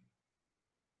mentioned.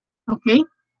 Okay.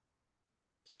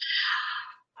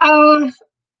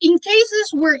 In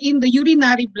cases wherein the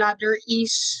urinary bladder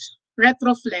is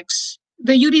retroflex,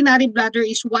 the urinary bladder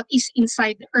is what is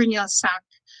inside the hernial sac.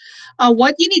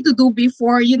 What you need to do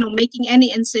before making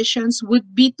any incisions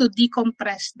would be to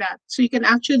decompress that. So you can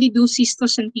actually do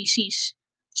cystocentesis.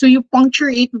 So you puncture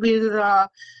it with a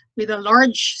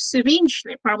large syringe,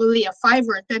 like probably a 5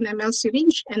 or 10 ml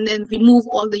syringe, and then remove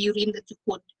all the urine that you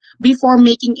put before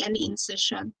making any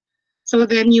incision. So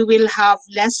then you will have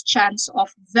less chance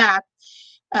of that,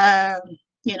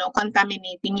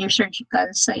 contaminating your surgical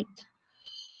site.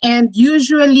 And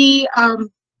usually,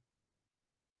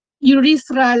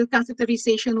 urethral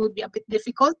catheterization would be a bit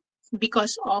difficult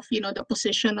because of the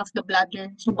position of the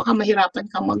bladder. So baka mahirapan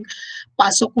ka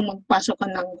magpasok kung magpasok ka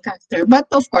ng catheter. But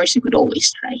of course, you could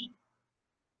always try.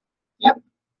 Yep.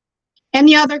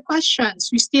 Any other questions?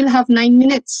 We still have 9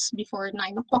 minutes before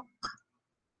 9 o'clock.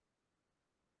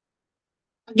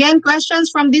 Again, questions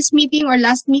from this meeting or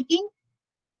last meeting?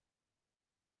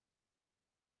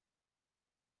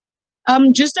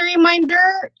 Just a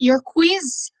reminder, your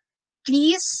quiz,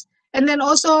 please. And then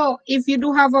also, if you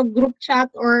do have a group chat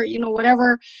or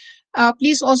whatever,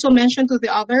 please also mention to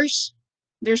the others.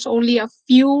 There's only a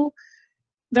few.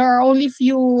 There are only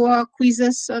few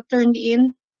quizzes turned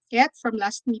in yet from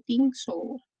last meeting.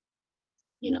 So,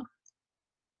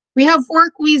 we have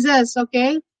 4 quizzes,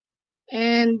 okay?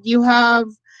 And you have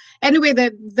anyway.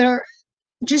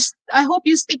 I hope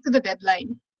you stick to the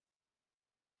deadline.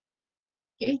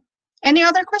 Okay. Any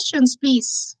other questions,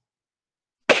 please?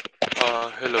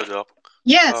 Hello, Doc.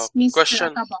 Yes, Mr.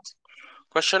 Question. Acaba.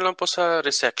 Question lang po sa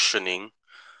resectioning.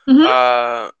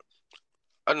 Mhm.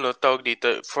 Tawag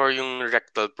dito for yung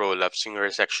rectal prolapse, yung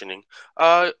resectioning.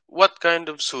 What kind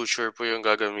of suture po yung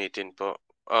gagamitin po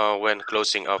when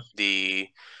closing up the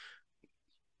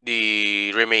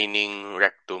remaining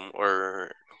rectum or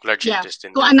large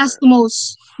intestine? To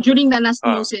anastomose during the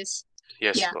anastomosis.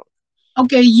 Yes Yeah. po.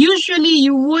 Okay, usually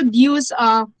you would use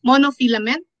a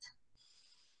monofilament.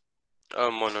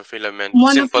 Monofilament. Simple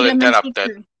Monofilament interrupted.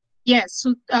 suture. Yes,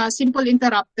 so, simple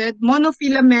interrupted.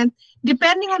 Monofilament,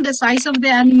 depending on the size of the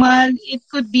animal, it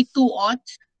could be 2/0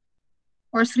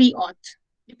 or 3/0,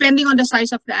 depending on the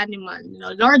size of the animal.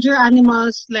 Larger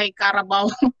animals like carabao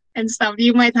and stuff,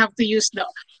 you might have to use the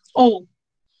O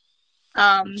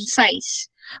size.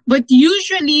 But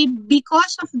usually,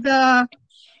 because of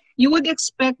you would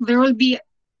expect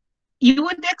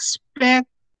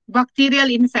bacterial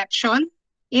infection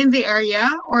in the area,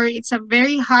 or it's a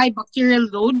very high bacterial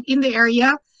load in the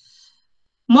area,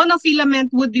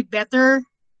 monofilament would be better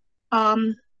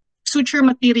suture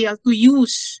material to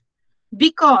use,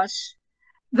 because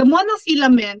the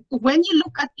monofilament, when you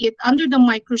look at it under the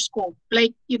microscope,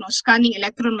 like scanning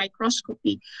electron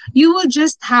microscopy, you will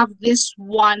just have this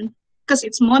one, because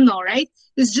it's mono, right?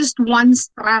 It's just one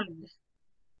strand.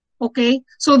 Okay,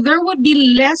 so there would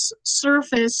be less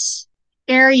surface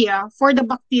area for the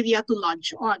bacteria to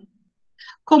lodge on.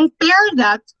 Compare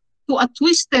that to a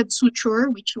twisted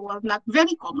suture, which was not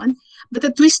very common, but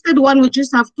a twisted one would just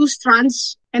have 2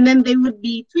 strands, and then they would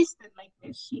be twisted like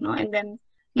this, and then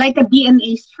like a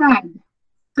DNA strand.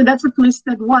 So that's a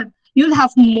twisted one. You'll have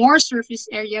more surface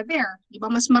area there. Diba?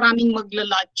 Mas maraming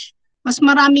maglalodge. Mas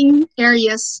maraming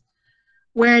areas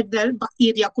where the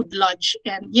bacteria could lodge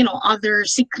and, other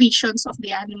secretions of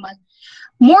the animal.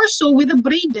 More so with the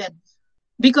braided,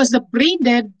 because the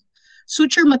braided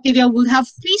suture material would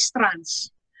have 3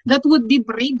 strands that would be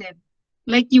braided,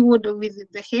 like you would with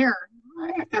the hair.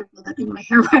 I can't do that in my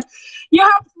hair, but you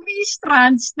have 3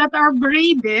 strands that are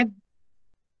braided,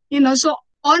 so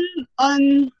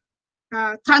on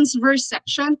transverse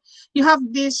section, you have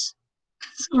this,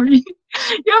 sorry,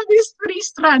 you have these 3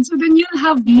 strands. So then you'll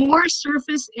have more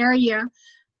surface area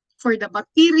for the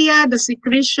bacteria, the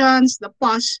secretions, the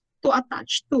pus to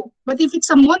attach to. But if it's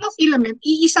a monofilament,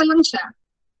 iisa lang siya.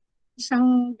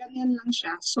 isang ganyan lang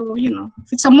siya. So, you know,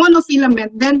 if it's a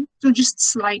monofilament, then to just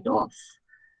slide off.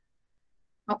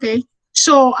 Okay?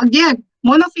 So, again,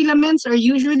 monofilaments are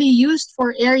usually used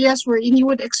for areas wherein you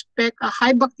would expect a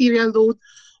high bacterial load,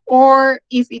 or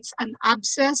if it's an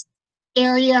abscessed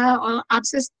area or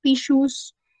abscessed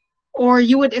tissues, or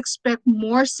you would expect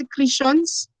more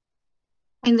secretions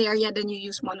in the area, then you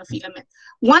use monofilament.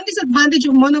 One disadvantage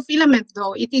of monofilament,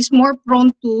 though, it is more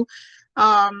prone to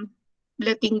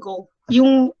letting go.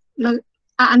 Yung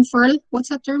unfurl, what's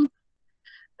that term?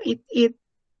 It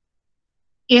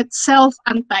self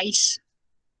unties.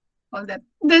 All that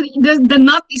the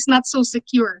knot is not so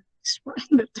secure.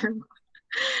 The term.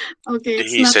 Okay,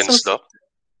 it's not so Dehiscence, secure. Doc?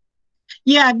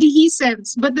 Yeah,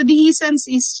 dehiscence. But the dehiscence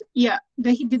is, yeah,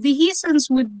 the dehiscence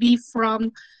would be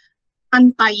from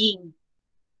untying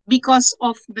because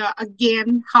of the,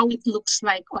 again, how it looks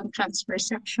like on transverse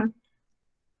section.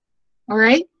 All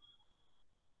right.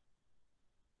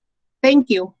 Thank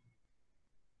you.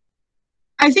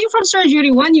 I think from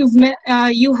surgery 1,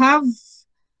 you have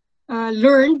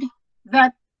learned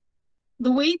that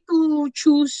the way to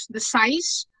choose the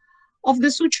size of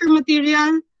the suture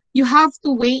material, you have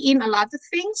to weigh in a lot of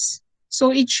things.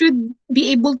 So it should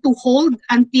be able to hold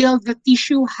until the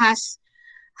tissue has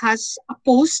a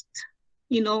post,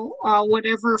 you know,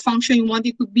 whatever function you want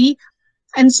it to be.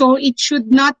 And so it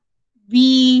should not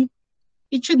be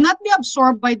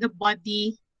absorbed by the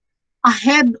body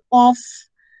ahead of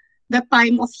the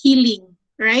time of healing,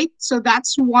 right? So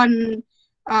that's one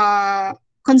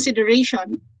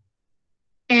consideration.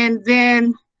 And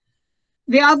then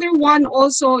the other one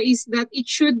also is that it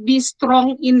should be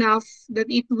strong enough that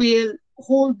it will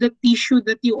hold the tissue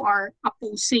that you are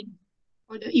opposing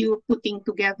or that you're putting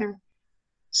together.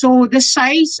 So the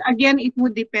size, again, it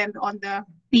would depend on the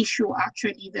tissue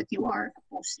actually that you are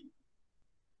opposing.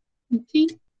 Okay.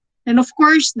 And of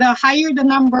course, the higher the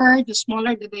number, the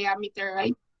smaller the diameter,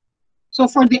 right? So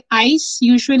for the eyes,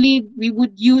 usually we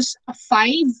would use a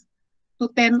 5 to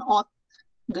 10 aught.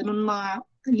 Ganun mga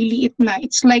liliit na.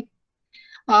 It's like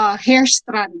hair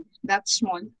strand, that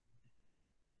small.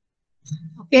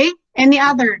 Okay, any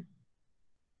other?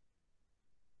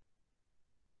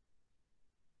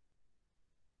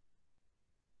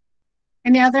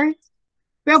 Any other?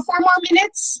 We have 4 more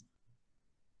minutes.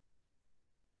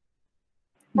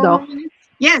 4 Doc, more minutes.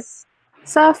 Yes.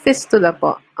 sa fistula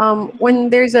po, when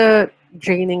there's a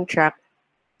draining tract,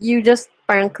 you just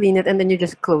parang clean it and then you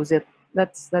just close it.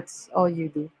 That's all you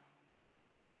do.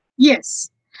 Yes.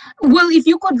 Well, if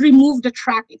you could remove the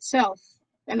track itself,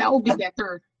 then that would be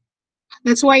better.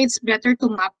 That's why it's better to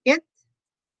map it.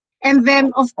 And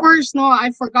then, of course, no,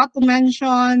 I forgot to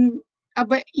mention,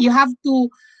 but you have to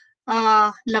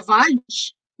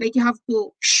lavage, like you have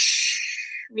to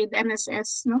with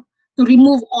NSS, no, to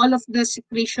remove all of the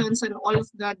secretions and all of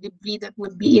the debris that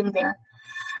would be in there.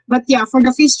 But yeah, for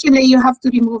the fistula, you have to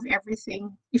remove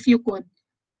everything if you could.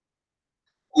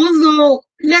 Although,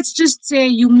 let's just say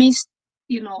you missed,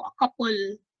 you know, a couple,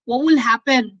 what will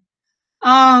happen?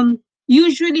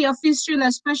 Usually a fistula,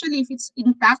 especially if it's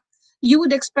intact, you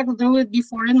would expect that there would be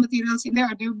foreign materials in there,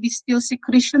 or there would be still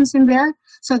secretions in there.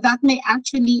 So that may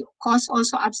actually cause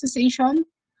also abscessation.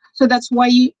 So that's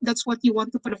what you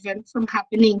want to prevent from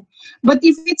happening. But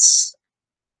if it's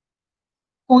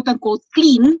quote unquote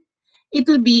clean, it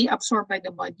will be absorbed by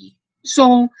the body.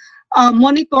 So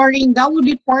monitoring, that would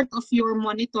be part of your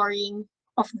monitoring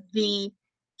of the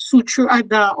suture,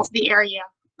 of the area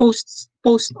post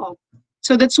op.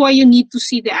 So that's why you need to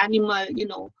see the animal, you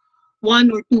know,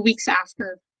 1 or 2 weeks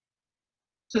after,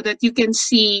 so that you can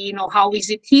see, you know, how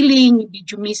is it healing?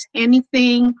 Did you miss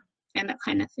anything? And that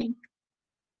kind of thing.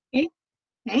 Okay,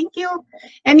 thank you.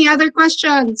 Any other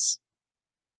questions?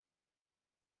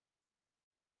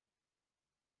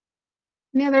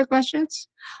 Any other questions?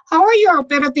 How are your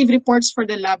operative reports for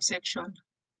the lab section?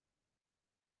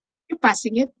 You're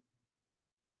passing it.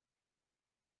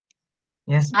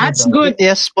 Yes po, That's Doc. good.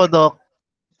 Yes po, Doc.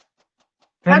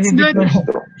 Pero That's hindi good.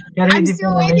 pero I'm hindi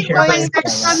still po namin waiting sure for my kung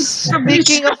section tama.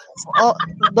 Speaking submission. of,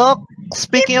 Doc,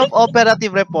 speaking of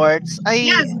operative reports,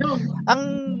 Yes, go. ang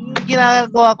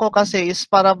ginagawa ko kasi is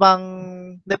para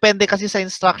bang, depende kasi sa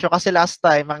instruction. Kasi last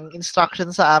time, ang instruction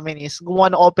sa amin is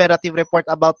gumawa ng operative report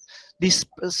about this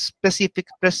specific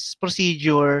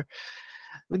procedure.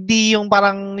 Hindi yung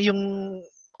parang yung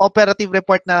operative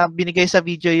report na binigay sa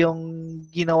video yung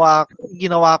ginawa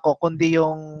ko, kundi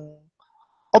yung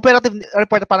operative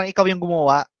report parang ikaw yung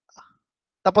gumawa.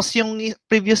 Tapos yung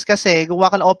previous kasi,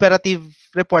 gumawa ka ng operative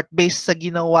report based sa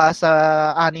ginawa sa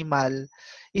animal.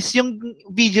 Is yung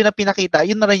video na pinakita,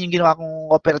 yun na rin yung ginawa kong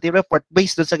operative report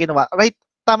based doon sa ginawa. Right?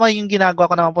 Tama yung ginagawa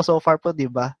ko naman po so far po, di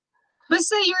ba? But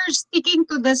say you're sticking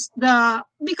to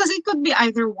because it could be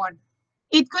either one.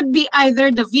 It could be either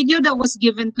the video that was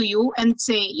given to you and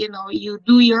say, you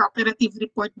do your operative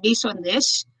report based on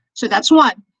this. So that's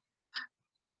one.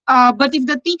 But if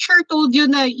the teacher told you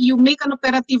that you make an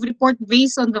operative report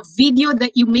based on the video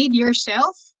that you made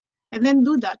yourself, and then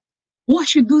do that. Oh, I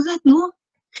should do that, no?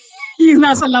 Yung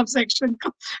nasa lab section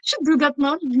ko. Should do that,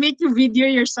 no? Make your video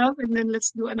yourself and then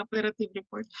let's do an operative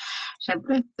report.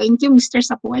 Siyempre, thank you, Mr.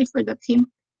 Sapuay, for that hint.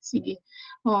 Sige.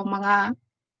 Mga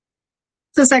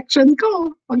sa section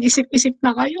ko, pag-isip-isip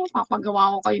na kayo,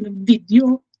 papagawa ko kayo ng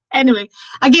video. Anyway,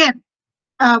 again,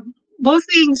 both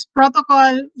things,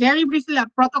 protocol, very briefly,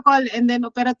 protocol and then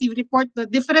operative report. The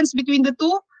difference between the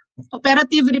two,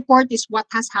 operative report is what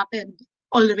has happened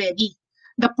already.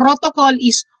 The protocol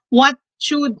is what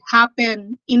should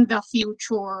happen in the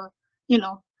future.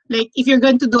 Like if you're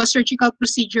going to do a surgical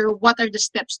procedure, what are the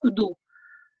steps to do?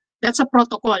 That's a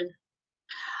protocol.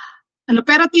 An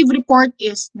operative report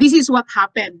is, this is what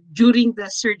happened during the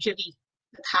surgery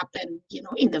that happened,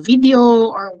 in the video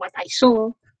or what I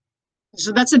saw.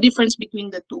 So that's the difference between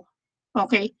the two.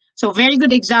 Okay. So very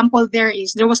good example there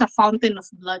is there was a fountain of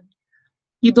blood.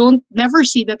 You never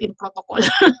see that in protocol.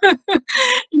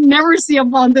 You never see a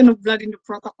fountain of blood in the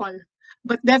protocol.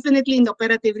 But definitely in the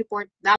operative report, that